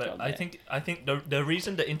 starting a new but job. I there. think the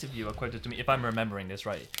reason the interviewer quoted to me, if I'm remembering this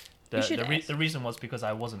right, You should the ask. reason was because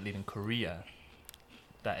I wasn't leaving Korea.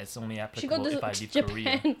 That it's only She go applicable if I to leave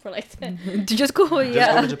Japan Korea. for like 10. Just go, Just go to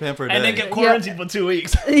yeah. Japan for a day. And then get quarantined for 2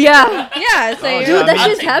 weeks. Yeah. Yeah, so Oh, you're- Dude, that I'll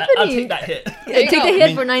shit's take that- I'll happening. take that hit. There you Take go. the I hit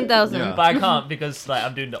mean, for 9,000. yeah. But I can't because like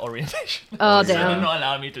I'm doing the orientation. Oh, So they're damn. not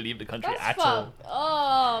allowing me to leave the country That's at all. fucked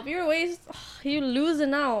up. You're waste. You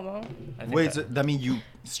losing out, man. I think Wait, that- so that mean you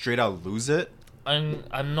straight out lose it?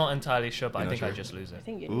 I'm not entirely sure, but You're I not think I sure? just lose I it.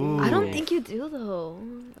 think you Ooh. I don't think you do, though.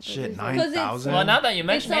 Shit, Because it's- 9,000. Well, now that you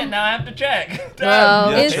mention it, some- now I have to check. Well,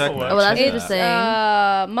 Yeah, it's- check paperwork. that, well, that's check the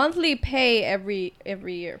that. same. monthly pay every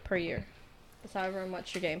year per year. That's however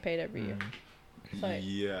much you're getting paid every year. So,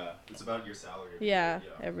 Yeah, it's about your salary. yeah,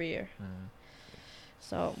 every year. Mm.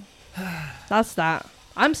 So that's that.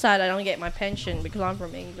 I'm sad I don't get my pension because I'm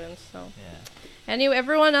from England. So Yeah, anyway,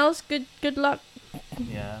 everyone else, good luck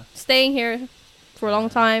yeah. staying here for a long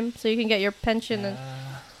time so you can get your pension and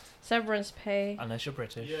severance pay. Unless you're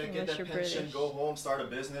British. Yeah, Unless get that you're pension, British. go home, start a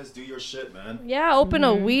business, do your shit, man. Yeah, open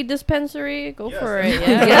a weed dispensary. Go Yes, for that's it. right.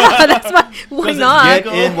 Yeah. Yeah, that's why. Why Because it's not? Get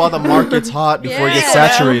legal. in while the market's hot before it gets Yeah.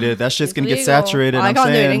 saturated. That shit's It's gonna get legal. saturated. Well, I I'm can't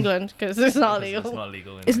do it in saying. England because it's not legal. It's not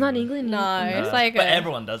legal. in It's not England. England. No, No, it's like but a-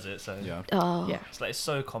 everyone does it, so Yeah. Oh. Yeah. it's like it's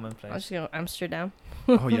so I'll commonplace. just go Amsterdam.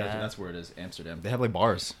 Oh yeah, Yeah. that's where it is. Amsterdam. They have like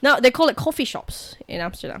bars. No, they call it coffee shops in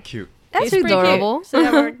Amsterdam. Cute. That's It's pretty adorable. cute. So they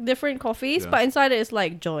have like, different coffees, Yeah. but inside it is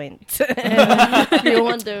like joints. And you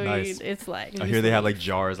want the Nice. weed, it's like. I hear they have like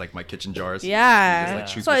jars, like my kitchen jars. Yeah. You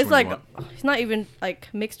just, choose So which it's one you like want. it's not even like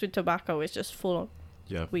mixed with tobacco. It's just full of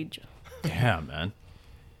Yeah. weed. Damn, man.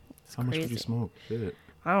 How much would you crazy. smoke? Shit.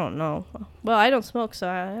 I don't know. Well, I don't smoke, so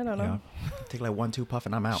I don't know. Yeah. Take like 1-2 puff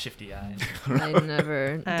and I'm out. Shifty eyes. I've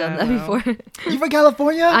never I done don't that know. before. You from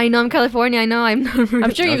California? I know I'm California. I know I'm never.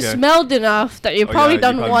 I'm sure you've Okay. smelled enough that you've Oh, probably yeah,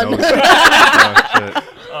 done you one. know. Oh, shit.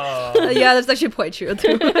 Oh, Yeah, that's actually quite true.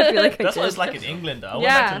 Too. I feel like I that's what did. it's like in England. Though. I went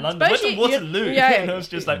Yeah, back to London. Went especially to Waterloo. yeah. and it was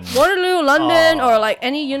just like Waterloo, London, Oh. or like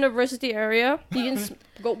any university area, you can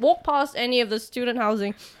go walk past any of the student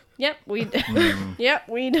housing. Yep, weed. Mm. Yep,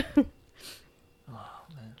 weed. oh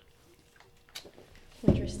man,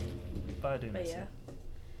 Interesting. but I do But miss yeah, it.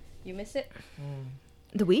 you miss it.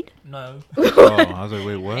 The weed? No, Oh, I was like,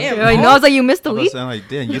 wait, what? Damn. Yeah, I know. I was like, you missed the I was weed. saying like,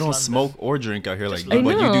 damn, you Just don't London. smoke or drink out here, like, Just but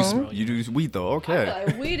London. you do. I know. You do weed though. I Okay. feel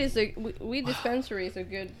like weed is a weed dispensary is a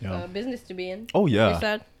good Yeah. business to be in. Oh Like yeah. you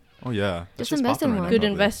said, Oh yeah. That's Just invest popping in right one. now, good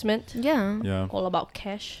probably. investment. Yeah. Yeah. All about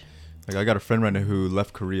cash. Like I got a friend right now who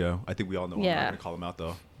left Korea. I think we all know him. I'm Yeah. not gonna call him out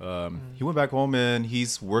though. He went back home and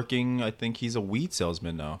he's working. I think he's a weed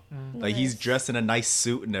salesman now. Like he's Nice. dressed in a nice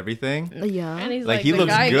suit and everything. Yeah. And he's Like like he the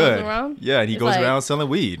looks guy who good. goes around. Yeah, and he It's goes like, around selling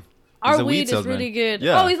weed. Our He's a weed is salesman. really good.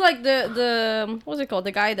 Yeah. Oh, he's like the what's it called?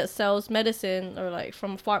 The guy that sells medicine or like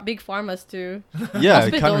from big pharmas too. Yeah,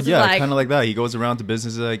 Hospitals kind of. is Yeah, like- kind of like that. He goes around to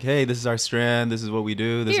businesses like, "Hey, this is our strand. This is what we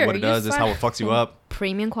do. This Here, is what it you does. This is how it fucks you up."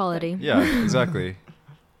 Premium quality. Yeah, exactly.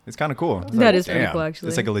 It's kind of cool. It's That like, is pretty damn, cool, actually.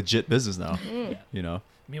 It's like a legit business now. Mm. You know.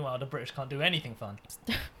 meanwhile the British can't do anything fun.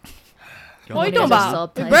 What are you Yeah, talking just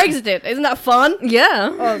about? subtype. Brexit, isn't that fun? Yeah.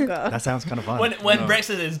 Oh god. That sounds kind of fun. When No.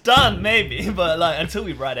 Brexit is done, maybe, but like until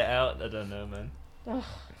we write it out, I don't know, man. Ugh.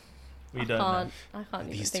 We don't know. I can't even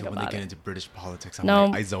These think two, when they about get it. into British politics, I'm No.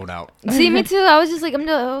 like, I zone out See, me too. I was just like, what's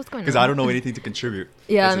going on? because I don't know anything to contribute.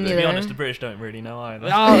 Yeah, That's me the To thing. be neither. honest, the British don't really know either.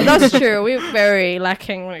 Oh, that's true. We're very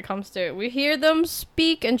lacking when it comes to it. We hear them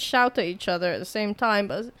speak and shout at each other at the same time,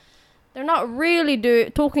 but they're not really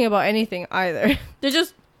talking about anything either. They're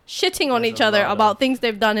just shitting on There's each a other lot of- about things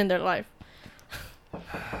they've done in their life.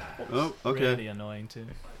 Oh, Really annoying too.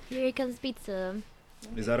 Here comes pizza.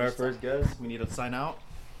 Is that our first guess? We need to sign out.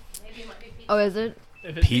 Oh, is it?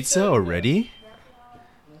 If it's Pizza already?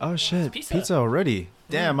 Oh shit, pizza. pizza already.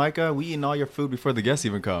 Damn, Micah, we eating all your food before the guests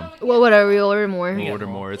even come. Well, whatever. We order more. We'll Yeah. order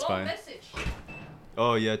more, it's fine.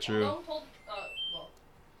 Oh yeah, true.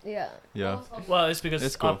 Yeah. Yeah. Well, it's because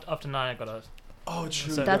It's cool. after 9 I gotta. Oh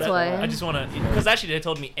true. So That's why. I just wanna, because actually they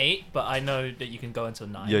told me 8, but I know that you can go until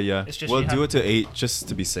 9. Yeah, yeah. It's just Well, you do have- it to 8 just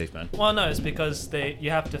to be safe, man. Well, no, it's because you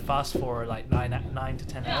have to fast for like 9 to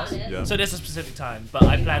 10 hours. Yeah. So there's a specific time, but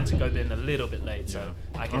I plan to go in a little bit late, so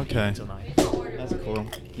I can eat Okay. until 9. That's cool.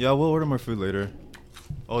 Yeah, we'll order more food later.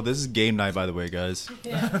 Oh, this is game night, by the way, guys.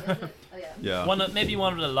 Yeah. Maybe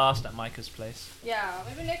one of the last at Micah's place, Yeah,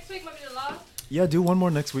 maybe next week might be the last. Yeah, do one more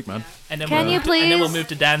next week, man. and then Can we'll, you And then we'll please? move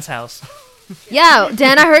to Dan's house. Yeah,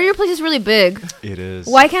 Dan, I heard your place is really big. It is.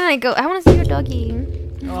 Why can't I go? I want to see your doggy.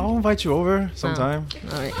 I'll invite you over sometime.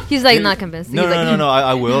 Alright. He's like Yeah. not convinced. No, He's no, like, no, no.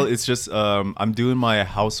 I will. It's just I'm doing my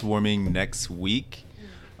housewarming next week.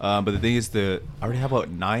 But the thing is, I already have about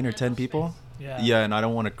 9 or 10 people. Yeah. Yeah, and I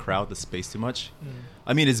don't want to crowd the space too much. Mm.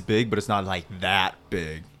 I mean, it's big, but it's not like that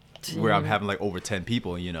big, where I'm having like over 10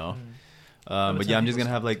 people, you know. Over But 10 yeah, I'm just people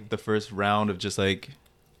gonna have like the first round of just like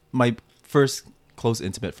my first close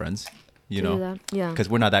intimate friends, you do know, that. Yeah. because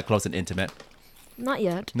we're not that close and intimate. Not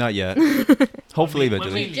yet. Not yet. Hopefully, When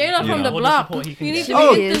eventually. we- Jayla You from know. the All the block. support he can You need get. to be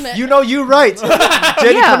Oh, intimate. you know, you right.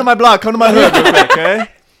 Jenny, Yeah. come to my block. Come to my hood, real quick, okay?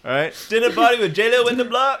 All right. Dinner party with J-Lo in the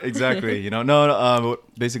block. Exactly. You know, no.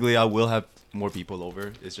 Basically, I will have more people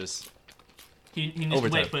over. It's just He needs Over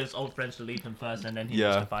to wait time. for his old friends to leave him first, and then he Yeah.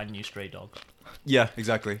 needs to find a new stray dog. yeah,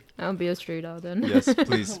 exactly. I'll be a straight out then. Yes,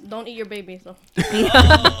 please. Don't eat your babies though.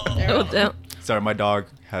 Oh, damn. Sorry, my dog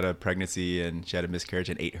had a pregnancy and she had a miscarriage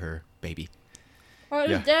and ate her baby. Oh, it's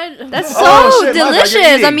Yeah. dead. That's so Oh, shit, my bad, you're delicious.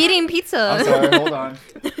 eating. I'm eating pizza. I'm sorry. Hold on.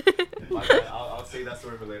 I'll save that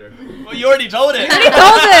story for later. Well, you already told it. He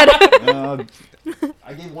told it.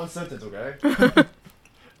 I gave one sentence, okay?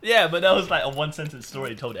 Yeah, but that was like a one-sentence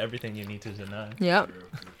story. Told everything you needed to know. Yep.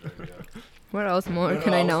 What else more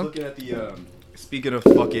can I was know? looking at the, speaking of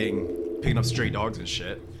fucking picking up stray dogs and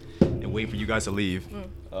shit, and waiting for you guys to leave.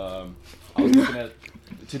 I was looking at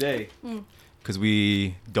today because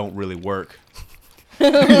we don't really work.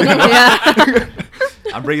 Yeah.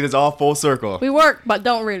 I'm bringing this all full circle. We work, but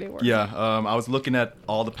don't really work. Yeah, I was looking at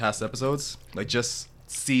all the past episodes, like just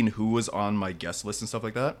seeing who was on my guest list and stuff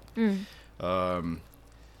like that.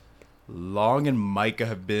 Long and Micah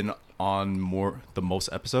have been on the most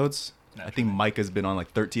episodes. I think Naturally. Micah's been on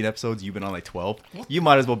like 13 episodes. You've been on like 12. You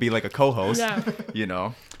might as well be like a co-host, Yeah. you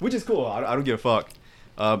know, which is cool. I don't give a fuck.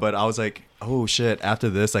 But I was like, oh shit, after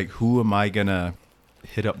this, like, who am I gonna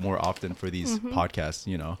hit up more often for these podcasts,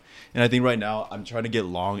 you know? And I think right now I'm trying to get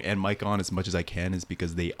Long and Mike on as much as I can, is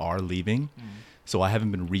because they are leaving. So I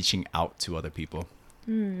haven't been reaching out to other people.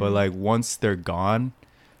 But like once they're gone,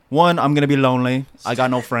 one, I'm gonna be lonely. I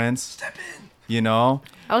got no friends. You know?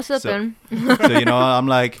 I'll step So- in. So, you know, I'm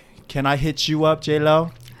like, can I hit you up,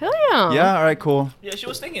 J-Lo? Hell yeah. Yeah, all right, cool. Yeah, she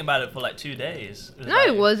was thinking about it for like 2 days. No,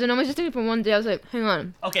 it wasn't. I was just thinking for one day. I was like, hang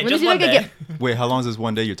on. Okay, When just is he one gonna day. get- Wait, how long is this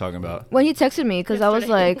one day you're talking about? When he texted me, because I was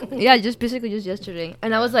like, yeah, just basically just yesterday.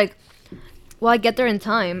 And I was like, well, I get there in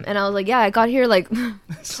time. And I was like, yeah, I got here like,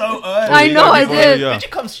 So early. I you know, gotta I be- did. Yeah. Did you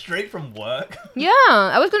come straight from work? yeah,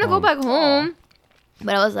 I was going to go Oh. back home.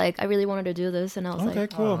 But I was like, I really wanted to do this. And I was Okay,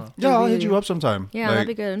 like, cool. Oh. Yeah, I'll hit Really? you up sometime. yeah, Like, that'd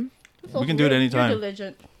be good. We can do it anytime. You're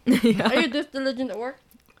diligent. yeah. Are you this diligent at work?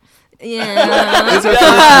 Yeah. It's our first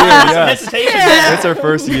year, Some yes. hesitation there. It's our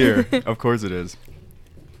first year. Of course it is.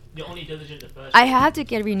 You're only diligent at first. I have to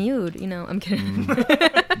get renewed, you know. I'm kidding.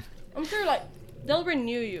 I'm sure like they'll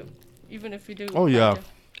renew you, even if you do. Oh, yeah.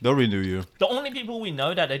 They'll renew you. The only people we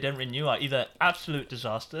know that they don't renew are either absolute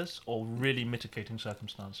disasters or really mitigating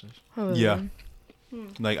circumstances. Oh, Yeah. Hmm.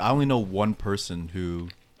 Like, I only know one person who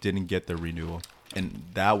didn't get the renewal. And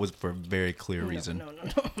that was for a very clear reason. No.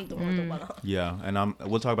 Don't wanna. Yeah, and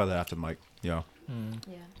we'll talk about that after Mike. Yeah.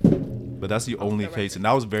 Yeah. But that's the only the case. record. And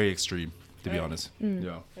that was very extreme, to be Right. honest. Mm.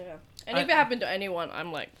 Yeah. Yeah. And if it happened to anyone,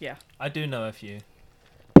 I'm like, yeah. I do know a few,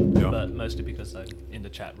 Yeah. but mostly because I'm in the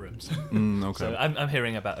chat rooms. Okay. So I'm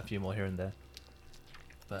hearing about a few more here and there.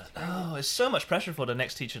 But it's so much pressure for the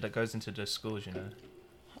next teacher that goes into the schools, you know.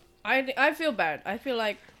 I feel bad. I feel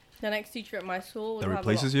like the next teacher at my school will That have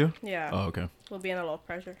replaces a lot, you? Yeah. Oh, okay. Will be in a lot of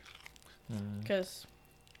pressure Mm. because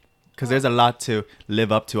Because there's a lot to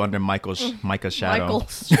live up to under Micah's shadow.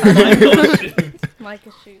 Michael's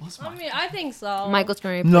Michael's shoes. I mean, I think so. Michael's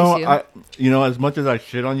going to replace No, you. as much as I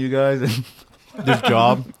shit on you guys and this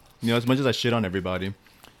job, as much as I shit on everybody,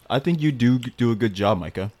 I think you do a good job,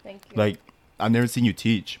 Micah. Thank you. Like, I've never seen you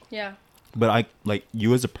teach, yeah. but I like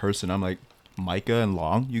you as a person. I'm like, Micah and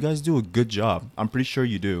Long, you guys do a good job. I'm pretty sure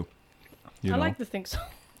you do. You I know? like to think so.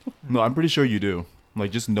 No, I'm pretty sure you do.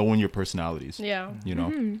 Like, just knowing your personalities. Yeah. You know.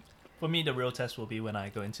 Mm-hmm. For me, the real test will be when I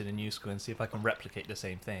go into the new school and see if I can replicate the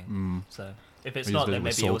same thing. Mm. So if it's Or not, use then it with maybe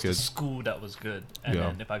it Soul was the Kids. school that was good. And Yeah.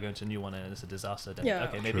 then if I go into a new one and it's a disaster, then Yeah.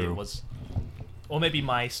 okay, maybe True. it was... Or maybe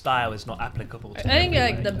my style is not applicable I to think like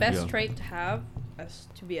everybody. the best Yeah. trait to have as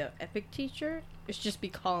to be an epic teacher is just be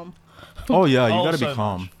calm. Oh yeah, you Oh, gotta so be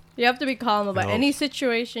calm. much. You have to be calm about helps. any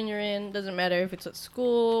situation you're in. Doesn't matter if it's at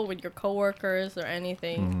school, with your coworkers, or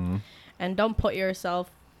anything. Mhm. And don't put yourself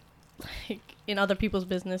like in other people's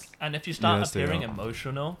business. And if you start Yes, they appearing are.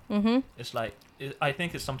 emotional, Mm-hmm. it's like... I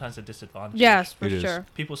think it's sometimes a disadvantage. Yes, for It is. sure.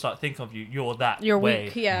 People start thinking of you're that You're way.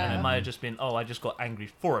 weak, yeah. And it might have just been, oh, I just got angry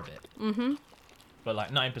for a bit. Mm-hmm. But like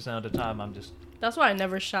 90% of the time, I'm just... That's why I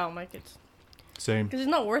never shout my kids. Same. Because it's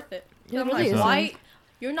not worth it. It I'm really like, isn't. why?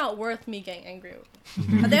 You're not worth me getting angry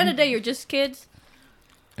with. At the end of the day, you're just kids.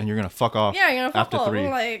 And you're gonna fuck off. Yeah, you're gonna fuck after off. 3. I'm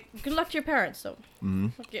like, good luck to your parents. So,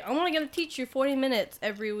 Mhm. okay, I'm only gonna teach you 40 minutes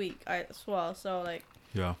every week as well. So, like,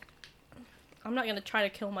 Yeah. I'm not gonna try to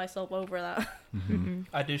kill myself over that. Mhm.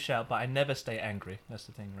 I do shout, but I never stay angry. That's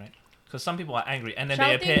the thing, right? Because some people are angry and then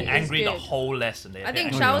Shouting they appear is angry the good. whole lesson. They I appear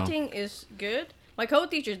think angry. Oh, yeah. shouting is good. My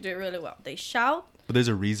co-teachers do it really well. They shout. But there's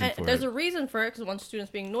a reason And for there's it. a reason for it because one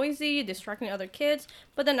student's being noisy, distracting other kids.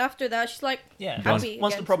 But then after that, she's like, Yeah, happy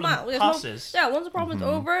once the again, problem smile. There's no- passes. yeah, once the problem's Mhm.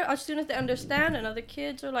 over, our students they understand, and other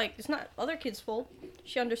kids are like, it's not other kids' fault.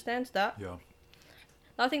 She understands that. Yeah.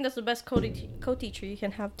 I think that's the best co-teacher you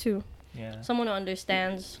can have too. Yeah. Someone who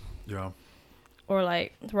understands, Yeah. or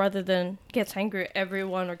like rather than gets angry at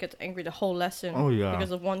everyone or gets angry the whole lesson. Oh, yeah.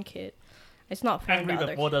 Because of one kid. It's not fair. Angry to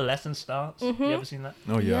other before the lesson starts. You Mhm. ever seen that?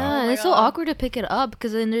 Oh yeah. Yeah, Oh my it's so God. awkward to pick it up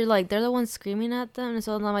because then they're the ones screaming at them, and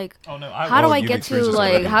so I'm like, Oh no! how do Oh, I you've get to experienced this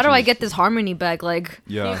already. how do I Jeez. get this harmony back? Like,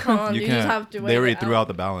 Yeah. You can't. You just have to They wait already it threw out. out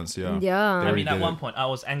the balance. Yeah. yeah. I already mean, at did one it. point, I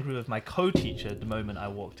was angry with my co-teacher the moment I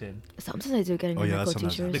walked in Sometimes I do get Oh, angry yeah, with that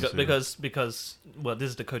sometimes co-teachers. happens. because well, this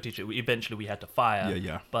is the co-teacher. Eventually, we had to fire.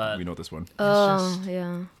 Yeah. But We know this one. Oh, just-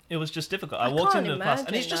 yeah. it was just difficult. I I walked can't into the class and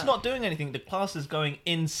he's imagine just that. not doing anything. The class is going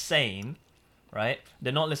insane, right?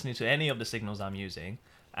 They're not listening to any of the signals I'm using,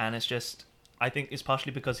 and it's just. I think it's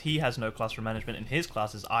partially because he has no classroom management in his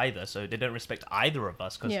classes either, so they don't respect either of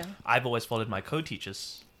us. Because Yeah. I've always followed my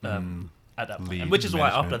co-teachers at that point, Lead and which is why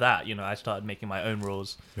management. after that, I started making my own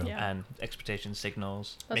rules Yeah. Yeah. and expectation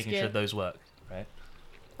signals, That's making sure good. those work, right?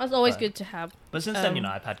 That's always Right. good to have. But since then,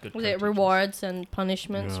 I've had good. Was it co-teachers. rewards and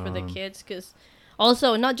punishments for the Yeah. kids? Because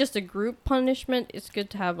also not just a group punishment. It's good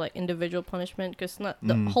to have like individual punishment because not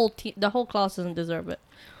the whole team, the whole class doesn't deserve it.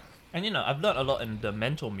 And I've learned a lot in the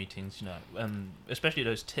mentor meetings. Especially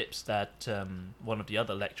those tips that one of the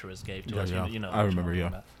other lecturers gave to Yeah, us. yeah. You know, I remember, which yeah.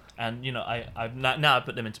 one about. And I've now I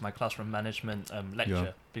put them into my classroom management lecture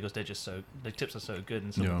Yeah. because they're just the tips are so good,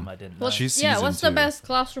 and some Yeah. of them I didn't know. What's, She's yeah, season what's the 2. best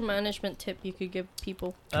classroom management tip you could give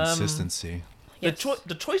people? Consistency. Yes.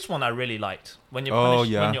 The choice one I really liked when you're Oh, when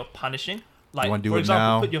yeah. you're punishing. Like wanna do for it example,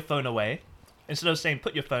 now? put your phone away. Instead of saying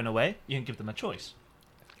put your phone away, you can give them a choice.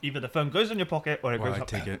 Either the phone goes in your pocket or it Well, goes I up,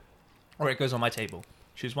 take it. or it goes on my table.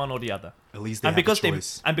 Choose one or the other. At least they And have because a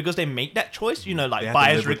choice. because they make that choice, They like have to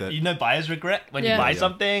buyers live with it. buyers regret when Yeah. you buy Yeah.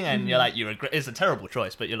 something and you're like you regret. It's a terrible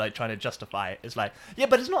choice, but you're like trying to justify it. It's like yeah,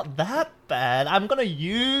 but it's not that bad. I'm gonna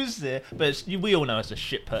use it, but we all know it's a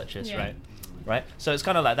shit purchase, Yeah. right? So it's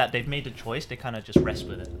kind of like that. They've made the choice. They kind of just rest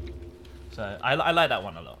with it. So I like that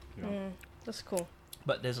one a lot. That's cool.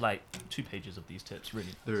 But there's like 2 pages of these tips,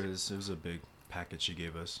 really. There is. It was a big package she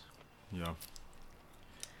gave us. Yeah.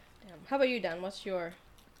 How about you, Dan? What's your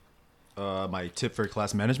My tip for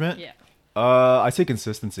class management. yeah? I say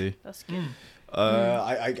consistency. That's good.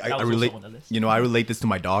 I That was relate. also on the list. I relate this to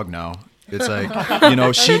my dog now. It's like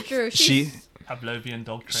she true. she Pavlovian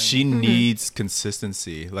dog training. she needs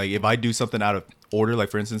consistency. Like if I do something out of order, like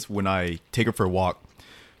for instance, when I take her for a walk,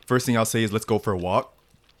 first thing I'll say is let's go for a walk,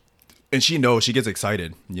 and she knows, she gets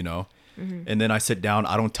excited, And then I sit down.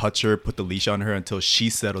 I don't touch her, put the leash on her until she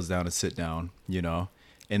settles down and sit down,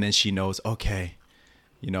 And then she knows, okay,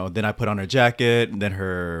 Then I put on her jacket, and then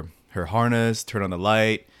her harness, turn on the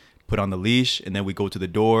light, put on the leash, and then we go to the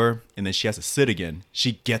door, and then she has to sit again.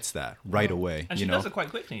 She gets that right away. and she does it quite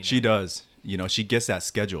quickly. She does. She gets that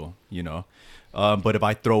schedule, But if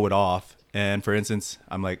I throw it off, and for instance,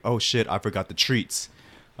 I'm like, oh shit, I forgot the treats.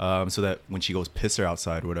 So that when she goes piss her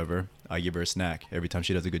outside or whatever, I give her a snack every time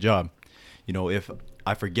she does a good job. If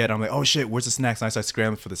I forget, I'm like, oh shit, where's the snacks? And I start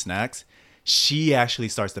scrambling for the snacks. She actually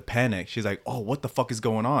starts to panic. She's like, oh, what the fuck is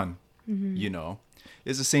going on?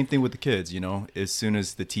 It's the same thing with the kids, As soon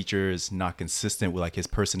as the teacher is not consistent with like his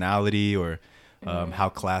personality or how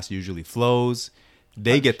class usually flows,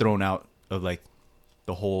 they get thrown out of like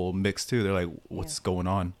the whole mix too. They're like, what's going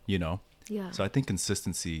on? Yeah. So I think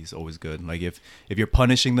consistency is always good. Like if you're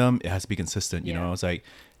punishing them, it has to be consistent. Yeah. It's like,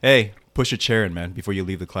 hey, push your chair in, man, before you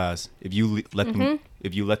leave the class. If you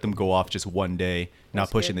let them go off just one day, not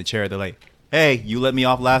That's pushing good. the chair, they're like, hey, you let me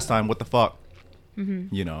off last time. What the fuck?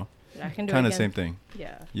 I can do Kind it of again. same thing.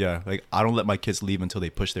 Yeah. Yeah, like I don't let my kids leave until they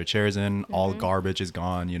push their chairs in. All garbage is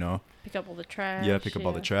gone. Pick up all the trash. Yeah, pick up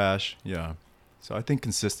all the trash. Yeah. So I think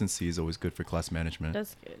consistency is always good for class management.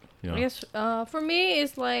 That's good. Yeah. I guess for me,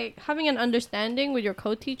 it's like having an understanding with your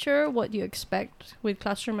co-teacher what you expect with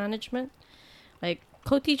classroom management. Like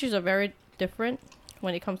co-teachers are very different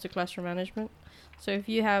when it comes to classroom management. So if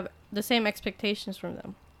you have the same expectations from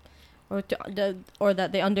them, or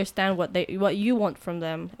that they understand what you want from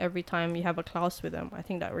them every time you have a class with them, I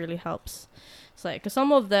think that really helps. It's like, because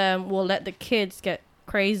some of them will let the kids get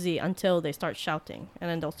crazy until they start shouting, and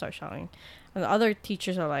then they'll start shouting. And the other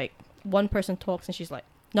teachers are like, one person talks and she's like,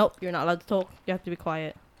 nope, you're not allowed to talk. You have to be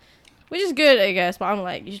quiet. Which is good, I guess. But I'm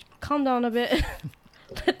like, you should calm down a bit.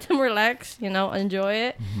 Let them relax, enjoy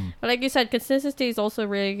it. But like you said, consistency is also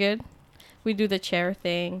really good. We do the chair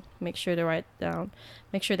thing. Make sure they write down.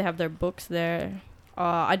 Make sure they have their books there.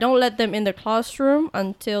 I don't let them in the classroom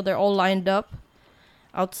until they're all lined up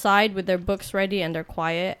outside with their books ready and they're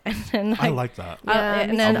quiet. And then I like that.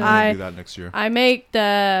 and me then I'm gonna do that next year. I make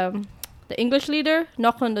the English leader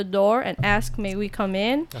knock on the door and ask, may we come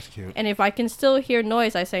in? That's cute. And if I can still hear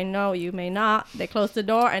noise, I say, no, you may not. They close the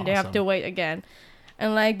door and they have to Awesome. wait again.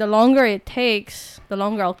 And like the longer it takes, the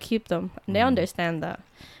longer I'll keep them. And they understand that.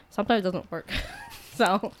 Sometimes it doesn't work.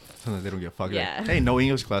 So, Sometimes they don't get fucked. Yeah. Like, hey, no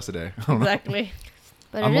English class today. exactly.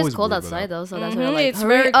 But I'm it is always cold worried about outside that. though, so that's why I'm Mhm, like, it's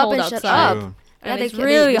hurry very up cold and shut outside. up. True. And they it's ca-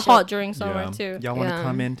 really they hot should- during summer too. Y'all want to Yeah.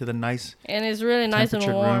 come into the nice And it's really nice and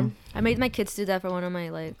temperature warm. room? I made my kids do that for one of my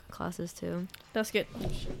like classes too. That's good.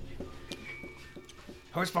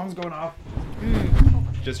 Whose phone's going off?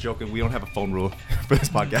 Just joking. We don't have a phone rule for this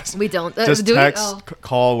podcast. We don't. Just do we? text, Oh.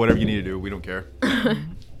 call, whatever you need to do. We don't care.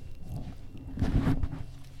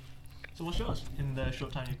 So what's yours in the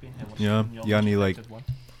short time you've been here? What's Yeah, your you got any, most like- effective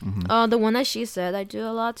one? The one that she said I do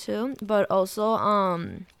a lot too, but also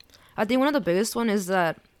I think one of the biggest one is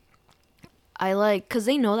that I like, cause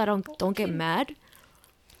they know that I don't get mad.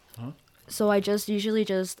 Huh? So I just usually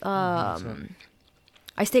just I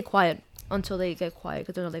stay quiet until they get quiet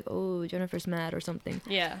because they're like, oh, Jennifer's mad or something.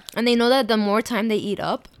 Yeah. And they know that the more time they eat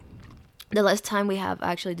up, the less time we have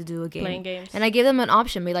actually to do a game. Playing games. And I gave them an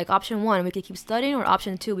option. Maybe like option 1, we could keep studying, or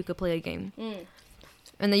option 2, we could play a game.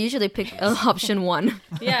 And they usually pick option 1.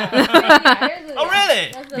 Yeah. Oh,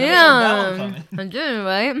 really? That's the- Yeah, I'm doing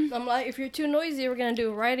right. I'm like, if you're too noisy, we're gonna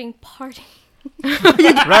do a writing party.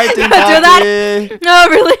 Right, Do that? No,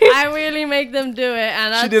 really. I really make them do it,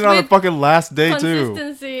 and She that's did it on the with fucking last day too.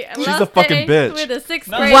 consistency. And She's last a fucking day bitch. With a sixth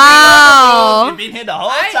No, grade. Wow. You've been here the whole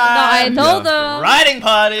I time. told Yeah. them Writing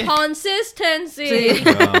party. consistency. See?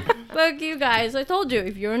 Yeah. Fuck you guys. I told you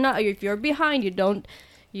if you're behind, you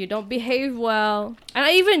don't behave well. And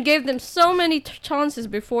I even gave them so many chances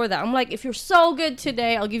before that. I'm like, if you're so good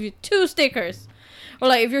today, I'll give you 2 stickers. Or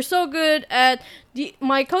like, if you're so good at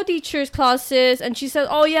my co-teacher's classes, and she said,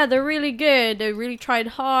 oh yeah, they're really good, they really tried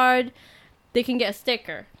hard, they can get a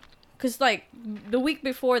sticker. Because like the week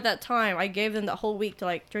before that time, I gave them the whole week to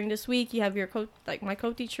like, during this week you have your my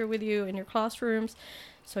co-teacher with you in your classrooms,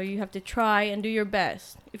 so you have to try and do your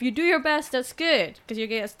best. If you do your best, that's good because you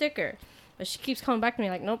get a sticker. But she keeps coming back to me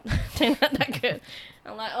like, nope, they're not that good.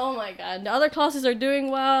 I'm like, oh my god, the other classes are doing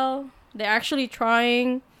well, they're actually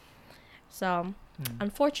trying. So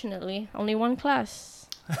unfortunately, only one class.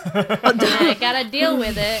 I gotta deal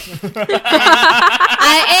with it.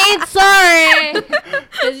 I ain't sorry.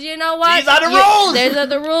 Cause you know what? These are the rules. These are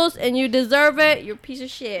the rules, and you deserve it. You're a piece of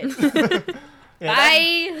shit. Yeah,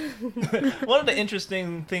 Bye. one of the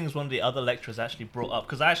interesting things one of the other lecturers actually brought up,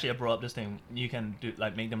 because I brought up this thing, you can do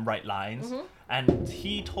like make them write lines, and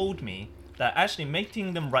he told me that actually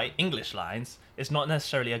making them write English lines is not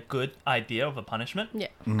necessarily a good idea of a punishment. Yeah.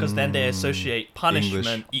 Because then they associate punishment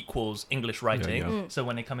English. equals English writing. yeah. So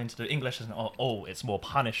when they come into the English, it's, oh, it's more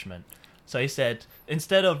punishment. So he said,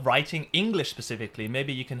 instead of writing English specifically,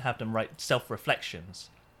 maybe you can have them write self-reflections.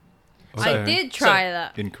 I Okay. did try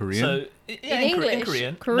that. In Korean. So yeah, In English. in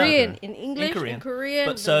Korean. Korean. No. In English. Korean. In Korean.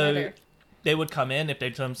 But doesn't so matter. they would come in if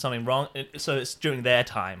they've done something wrong. So it's during their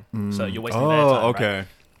time. So you're wasting oh, their time. okay. Right?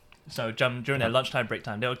 So during their lunchtime break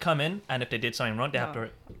time, they would come in, and if they did something wrong, they have to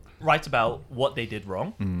write about what they did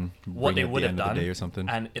wrong, what Bring they it at would the have end of the done, day or something.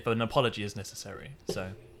 and if an apology is necessary.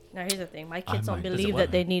 So Now here's the thing: my kids don't might- does it believe work?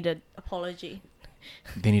 that they need an apology.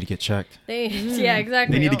 They need to get checked. They, yeah,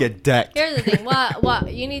 exactly. They need to get decked. Here's the thing: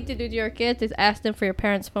 what you need to do to your kids is ask them for your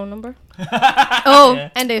parents' phone number, Oh,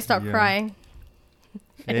 Yeah. and they start Yeah. crying.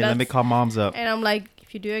 And Hey, let me that's- call moms up. And I'm like,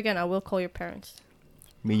 if you do it again, I will call your parents.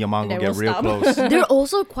 Me and your mom And gonna they get will real stop. close. they're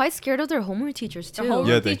also quite scared of their homework teachers The too. homework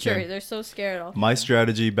Yeah, they teacher, can. they're so scared of. My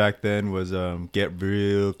strategy back then was get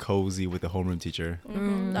real cozy with the homeroom teacher.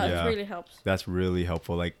 That Yeah. really helps. That's really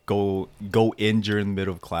helpful. Like go in during the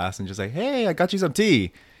middle of class and just like, hey, I got you some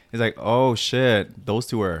tea. It's like, oh shit, those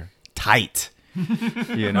two are tight.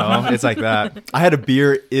 You know, it's like that. I had a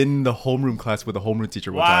beer in the homeroom class with the homeroom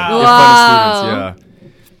teacher one time. Wow. In front of students.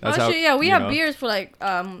 Yeah. That's how- Actually, yeah, we you have know. beers for like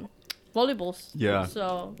volleyballs. Yeah.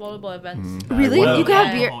 So volleyball events. Really? Well, You can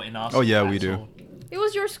have beer? alcohol in our Oh, yeah, school we at do. all. It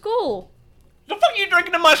was your school. The fuck are you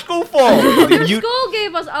drinking in my school for? Your You- school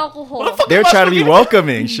gave us alcohol. What the fuck They're am I trying to be supposed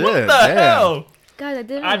welcoming. Shit. What the damn. hell? Guys, I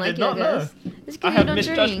didn't I like did you not know. guys. This kid I have don't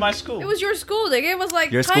misjudged drink. my school. It was your school. They gave us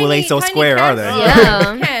like Your tiny, school ain't so tiny square, are cans. they?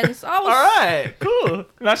 Yeah. Cans. I was. Alright, cool.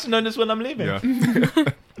 Nice to know this when I'm leaving. Yeah.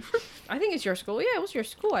 I think it's your school. Yeah, it was your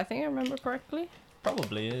school. I think I remember correctly.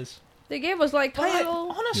 Probably is. They gave us like But tiny like,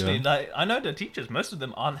 little. honestly, Yeah. like I know the teachers, most of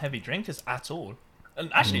them aren't heavy drinkers at all. And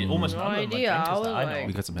actually, almost No none of them idea, are I drinkers was that I know. like-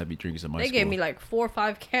 We got some heavy drinks in my They school. gave me like 4 or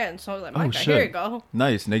 5 cans. So I was like, Oh, Micah, shit. here you go.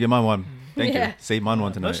 Nice. They get mine one. Thank Yeah. you. Save mine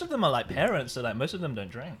one tonight. Most of them are like parents, so like most of them don't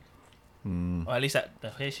drink. Or at least at the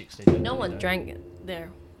Heishiks they don't. No one don't. drank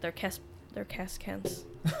their cast cans.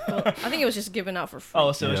 Well, I think it was just given out for free.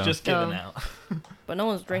 Oh, so it's Yeah. just given Oh. out. but no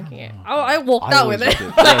one's drinking it. Oh, I walked I out always with it.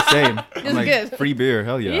 drink Yeah, same. I'm It's like, good. free beer.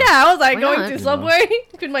 Hell yeah. Yeah, I was like Why going not? to You know. Subway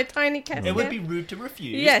with my tiny cast It would can. be rude to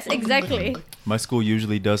refuse. Yes, exactly. My school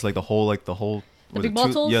usually does like the whole was big it two-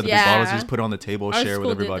 bottles? Yeah, the big Yeah. bottles. You just put it on the table, Our share school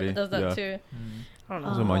with everybody. does that yeah. too. I don't know.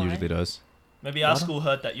 That's what mine why. usually does. Maybe our school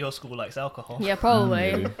heard that your school likes alcohol. Yeah,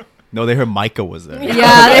 probably. Maybe. No, they heard Micah was there.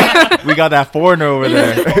 Yeah, We got that foreigner over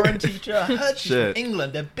there. Foreign teacher. I heard she's Shit. from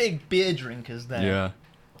England. They're big beer drinkers there. Yeah.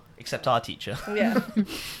 Except our teacher. Yeah,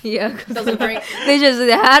 yeah. doesn't drink. They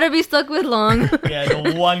had to be stuck with long. Yeah,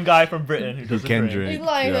 the one guy from Britain who doesn't can He's drink.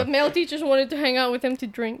 lying. Yeah. The male teachers wanted to hang out with him to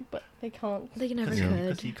drink, but they can't. They never Yeah. Because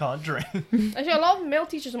could. he can't drink. Actually, a lot of male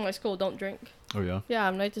teachers in my school don't drink. Oh yeah. Yeah,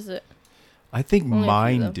 I've noticed it. I think Only a few,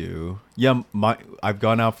 mine though. do. Yeah, I've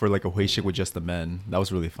gone out for like a Huishik with just the men. That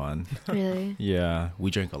was really fun. Really? Yeah,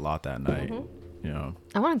 we drank a lot that night. You know,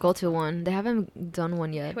 I want to go to one. They haven't done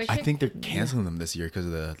one yet. Wait, I think they're canceling them this year because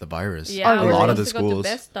of the virus. Yeah, Oh, I really? was A lot of supposed the to go schools.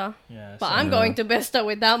 to Besta, Yeah. but so- I'm Yeah. going to Besta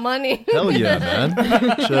with that money. Hell yeah, man.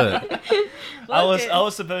 Shit. I was it. I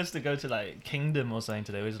was supposed to go to like Kingdom or something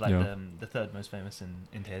today. It was like Yeah. the third most famous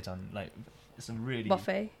in Daejeon. Like it's a really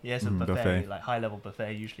Buffet. Yeah, it's a Mm, buffet, buffet. like high level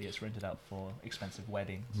buffet. Usually it's rented out for expensive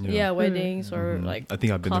weddings. Yeah, weddings or Mhm. like I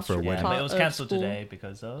think I've been there for a classroom- wedding. Yeah, but it was cla- cancelled school- today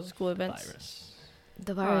because of School events. virus.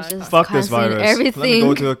 The virus Oh, is Fuck this canceling virus. everything. Let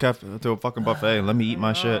me go to a fucking buffet and let me eat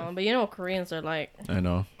my shit. But you know, Koreans are like, I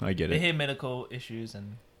know. I get They it. hear medical issues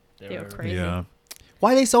and They're they're crazy. Yeah.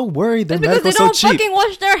 Why are they so worried? Their it's because they medical's so don't cheap. fucking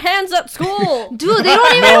wash their hands at school. Dude, they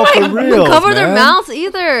don't even No, like for reals, cover their man. mouths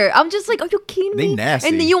either. I'm just like, are you kidding They me? nasty.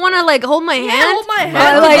 And then you want to like hold my Yeah, hand? hold my Like,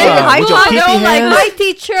 hand. like, together. high with your five? pee-pee They're all like, hands?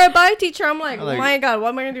 bye teacher. I'm like, I'm like- oh my god, what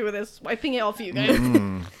am I gonna do with this? Wiping it off you guys.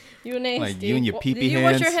 Mm. You nasty. Like, you and your pee-pee Did you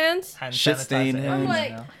wash your hands. hands? hand Shit sanitizer stain every I'm hands. now like,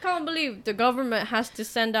 and then. I can't believe the government has to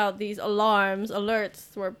send out these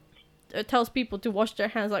alerts where it tells people to wash their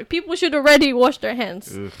hands. Like, people should already wash their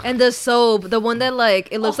hands. Ugh. And the soap, the one that like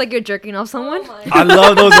it looks like you're jerking off someone. Oh my I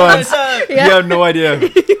love those ones. Yeah. You have no idea.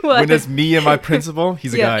 What? When it's me and my principal,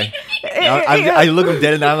 he's a Yeah. guy. I look him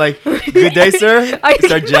dead and I'm like, good day, sir. I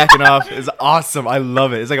start jacking off. It's awesome. I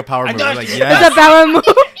love it. It's like a power move. I'm like, It's a yes. power move.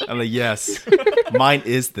 I'm like, yes. Mine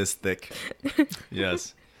is this thick.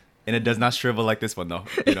 Yes. And it does not shrivel like this one, though.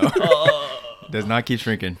 You know, Oh, does not keep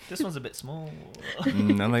shrinking. this one's a bit small.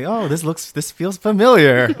 I'm like, oh, this feels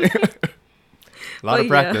familiar. A lot But of yeah.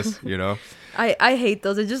 practice, you know. I hate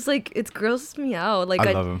those. It just like it grosses me out. Like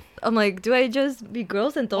I love them. I'm like, do I just be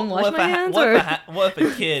gross and don't wash What if my a ha- hands what or? if what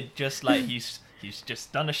if a kid just like he's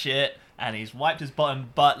just done a shit and he's wiped his bottom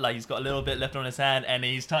butt, like he's got a little bit left on his hand and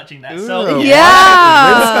he's touching that Ew. soap? Yeah.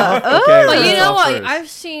 Rinse off? Okay, But you rinse know off what? first. I've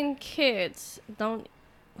seen kids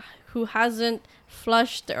who hasn't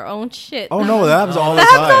flushed their own shit. Oh no, that happens all the That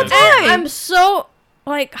happens all time. the time. I'm so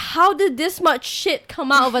like, how did this much shit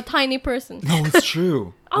come out of a tiny person? No, it's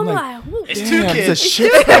true. I'm like, whoa. It's two damn, kids. It's a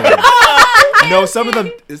shit No, some of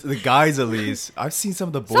them, the guys at least. I've seen some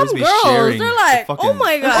of the boys Some be girls, sharing. they're the like, fucking, oh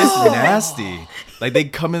my God. it's nasty. Like they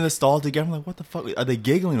come in the stall together. I'm like, what the fuck? Are they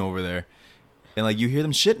giggling over there? And like you hear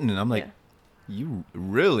them shitting, and I'm like, Yeah. you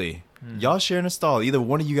really? Y'all sharing a stall? Either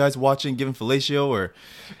one of you guys watching, giving fellatio, or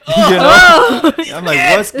you know? I'm like,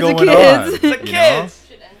 what's It's the going kids. on? The You know? kids.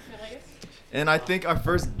 And I think our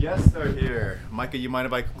first guests are here. Micah, you mind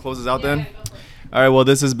if I close this out then? All right, well,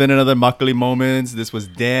 this has been another Makali Moments. This was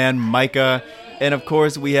Dan, Micah, and of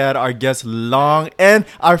course, we had our guest Long and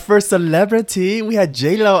our first celebrity. We had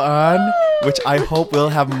J-Lo on, which I hope we'll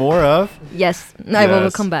have more of. Yes, I will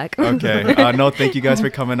Yes. come back. Okay. No, thank you guys for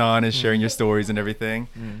coming on and sharing your stories and everything.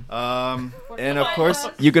 And of course,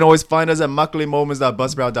 you can always find us at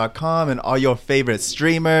mucklymoments.buzzsprout.com and all your favorite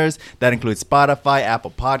streamers. That includes Spotify,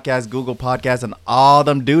 Apple Podcasts, Google Podcasts, and all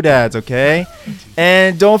them doodads, okay?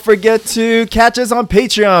 And don't forget to catch us on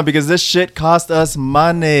Patreon because this shit cost us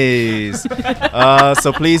monies.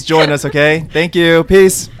 So please join us, okay? Thank you.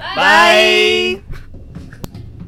 Peace. Bye.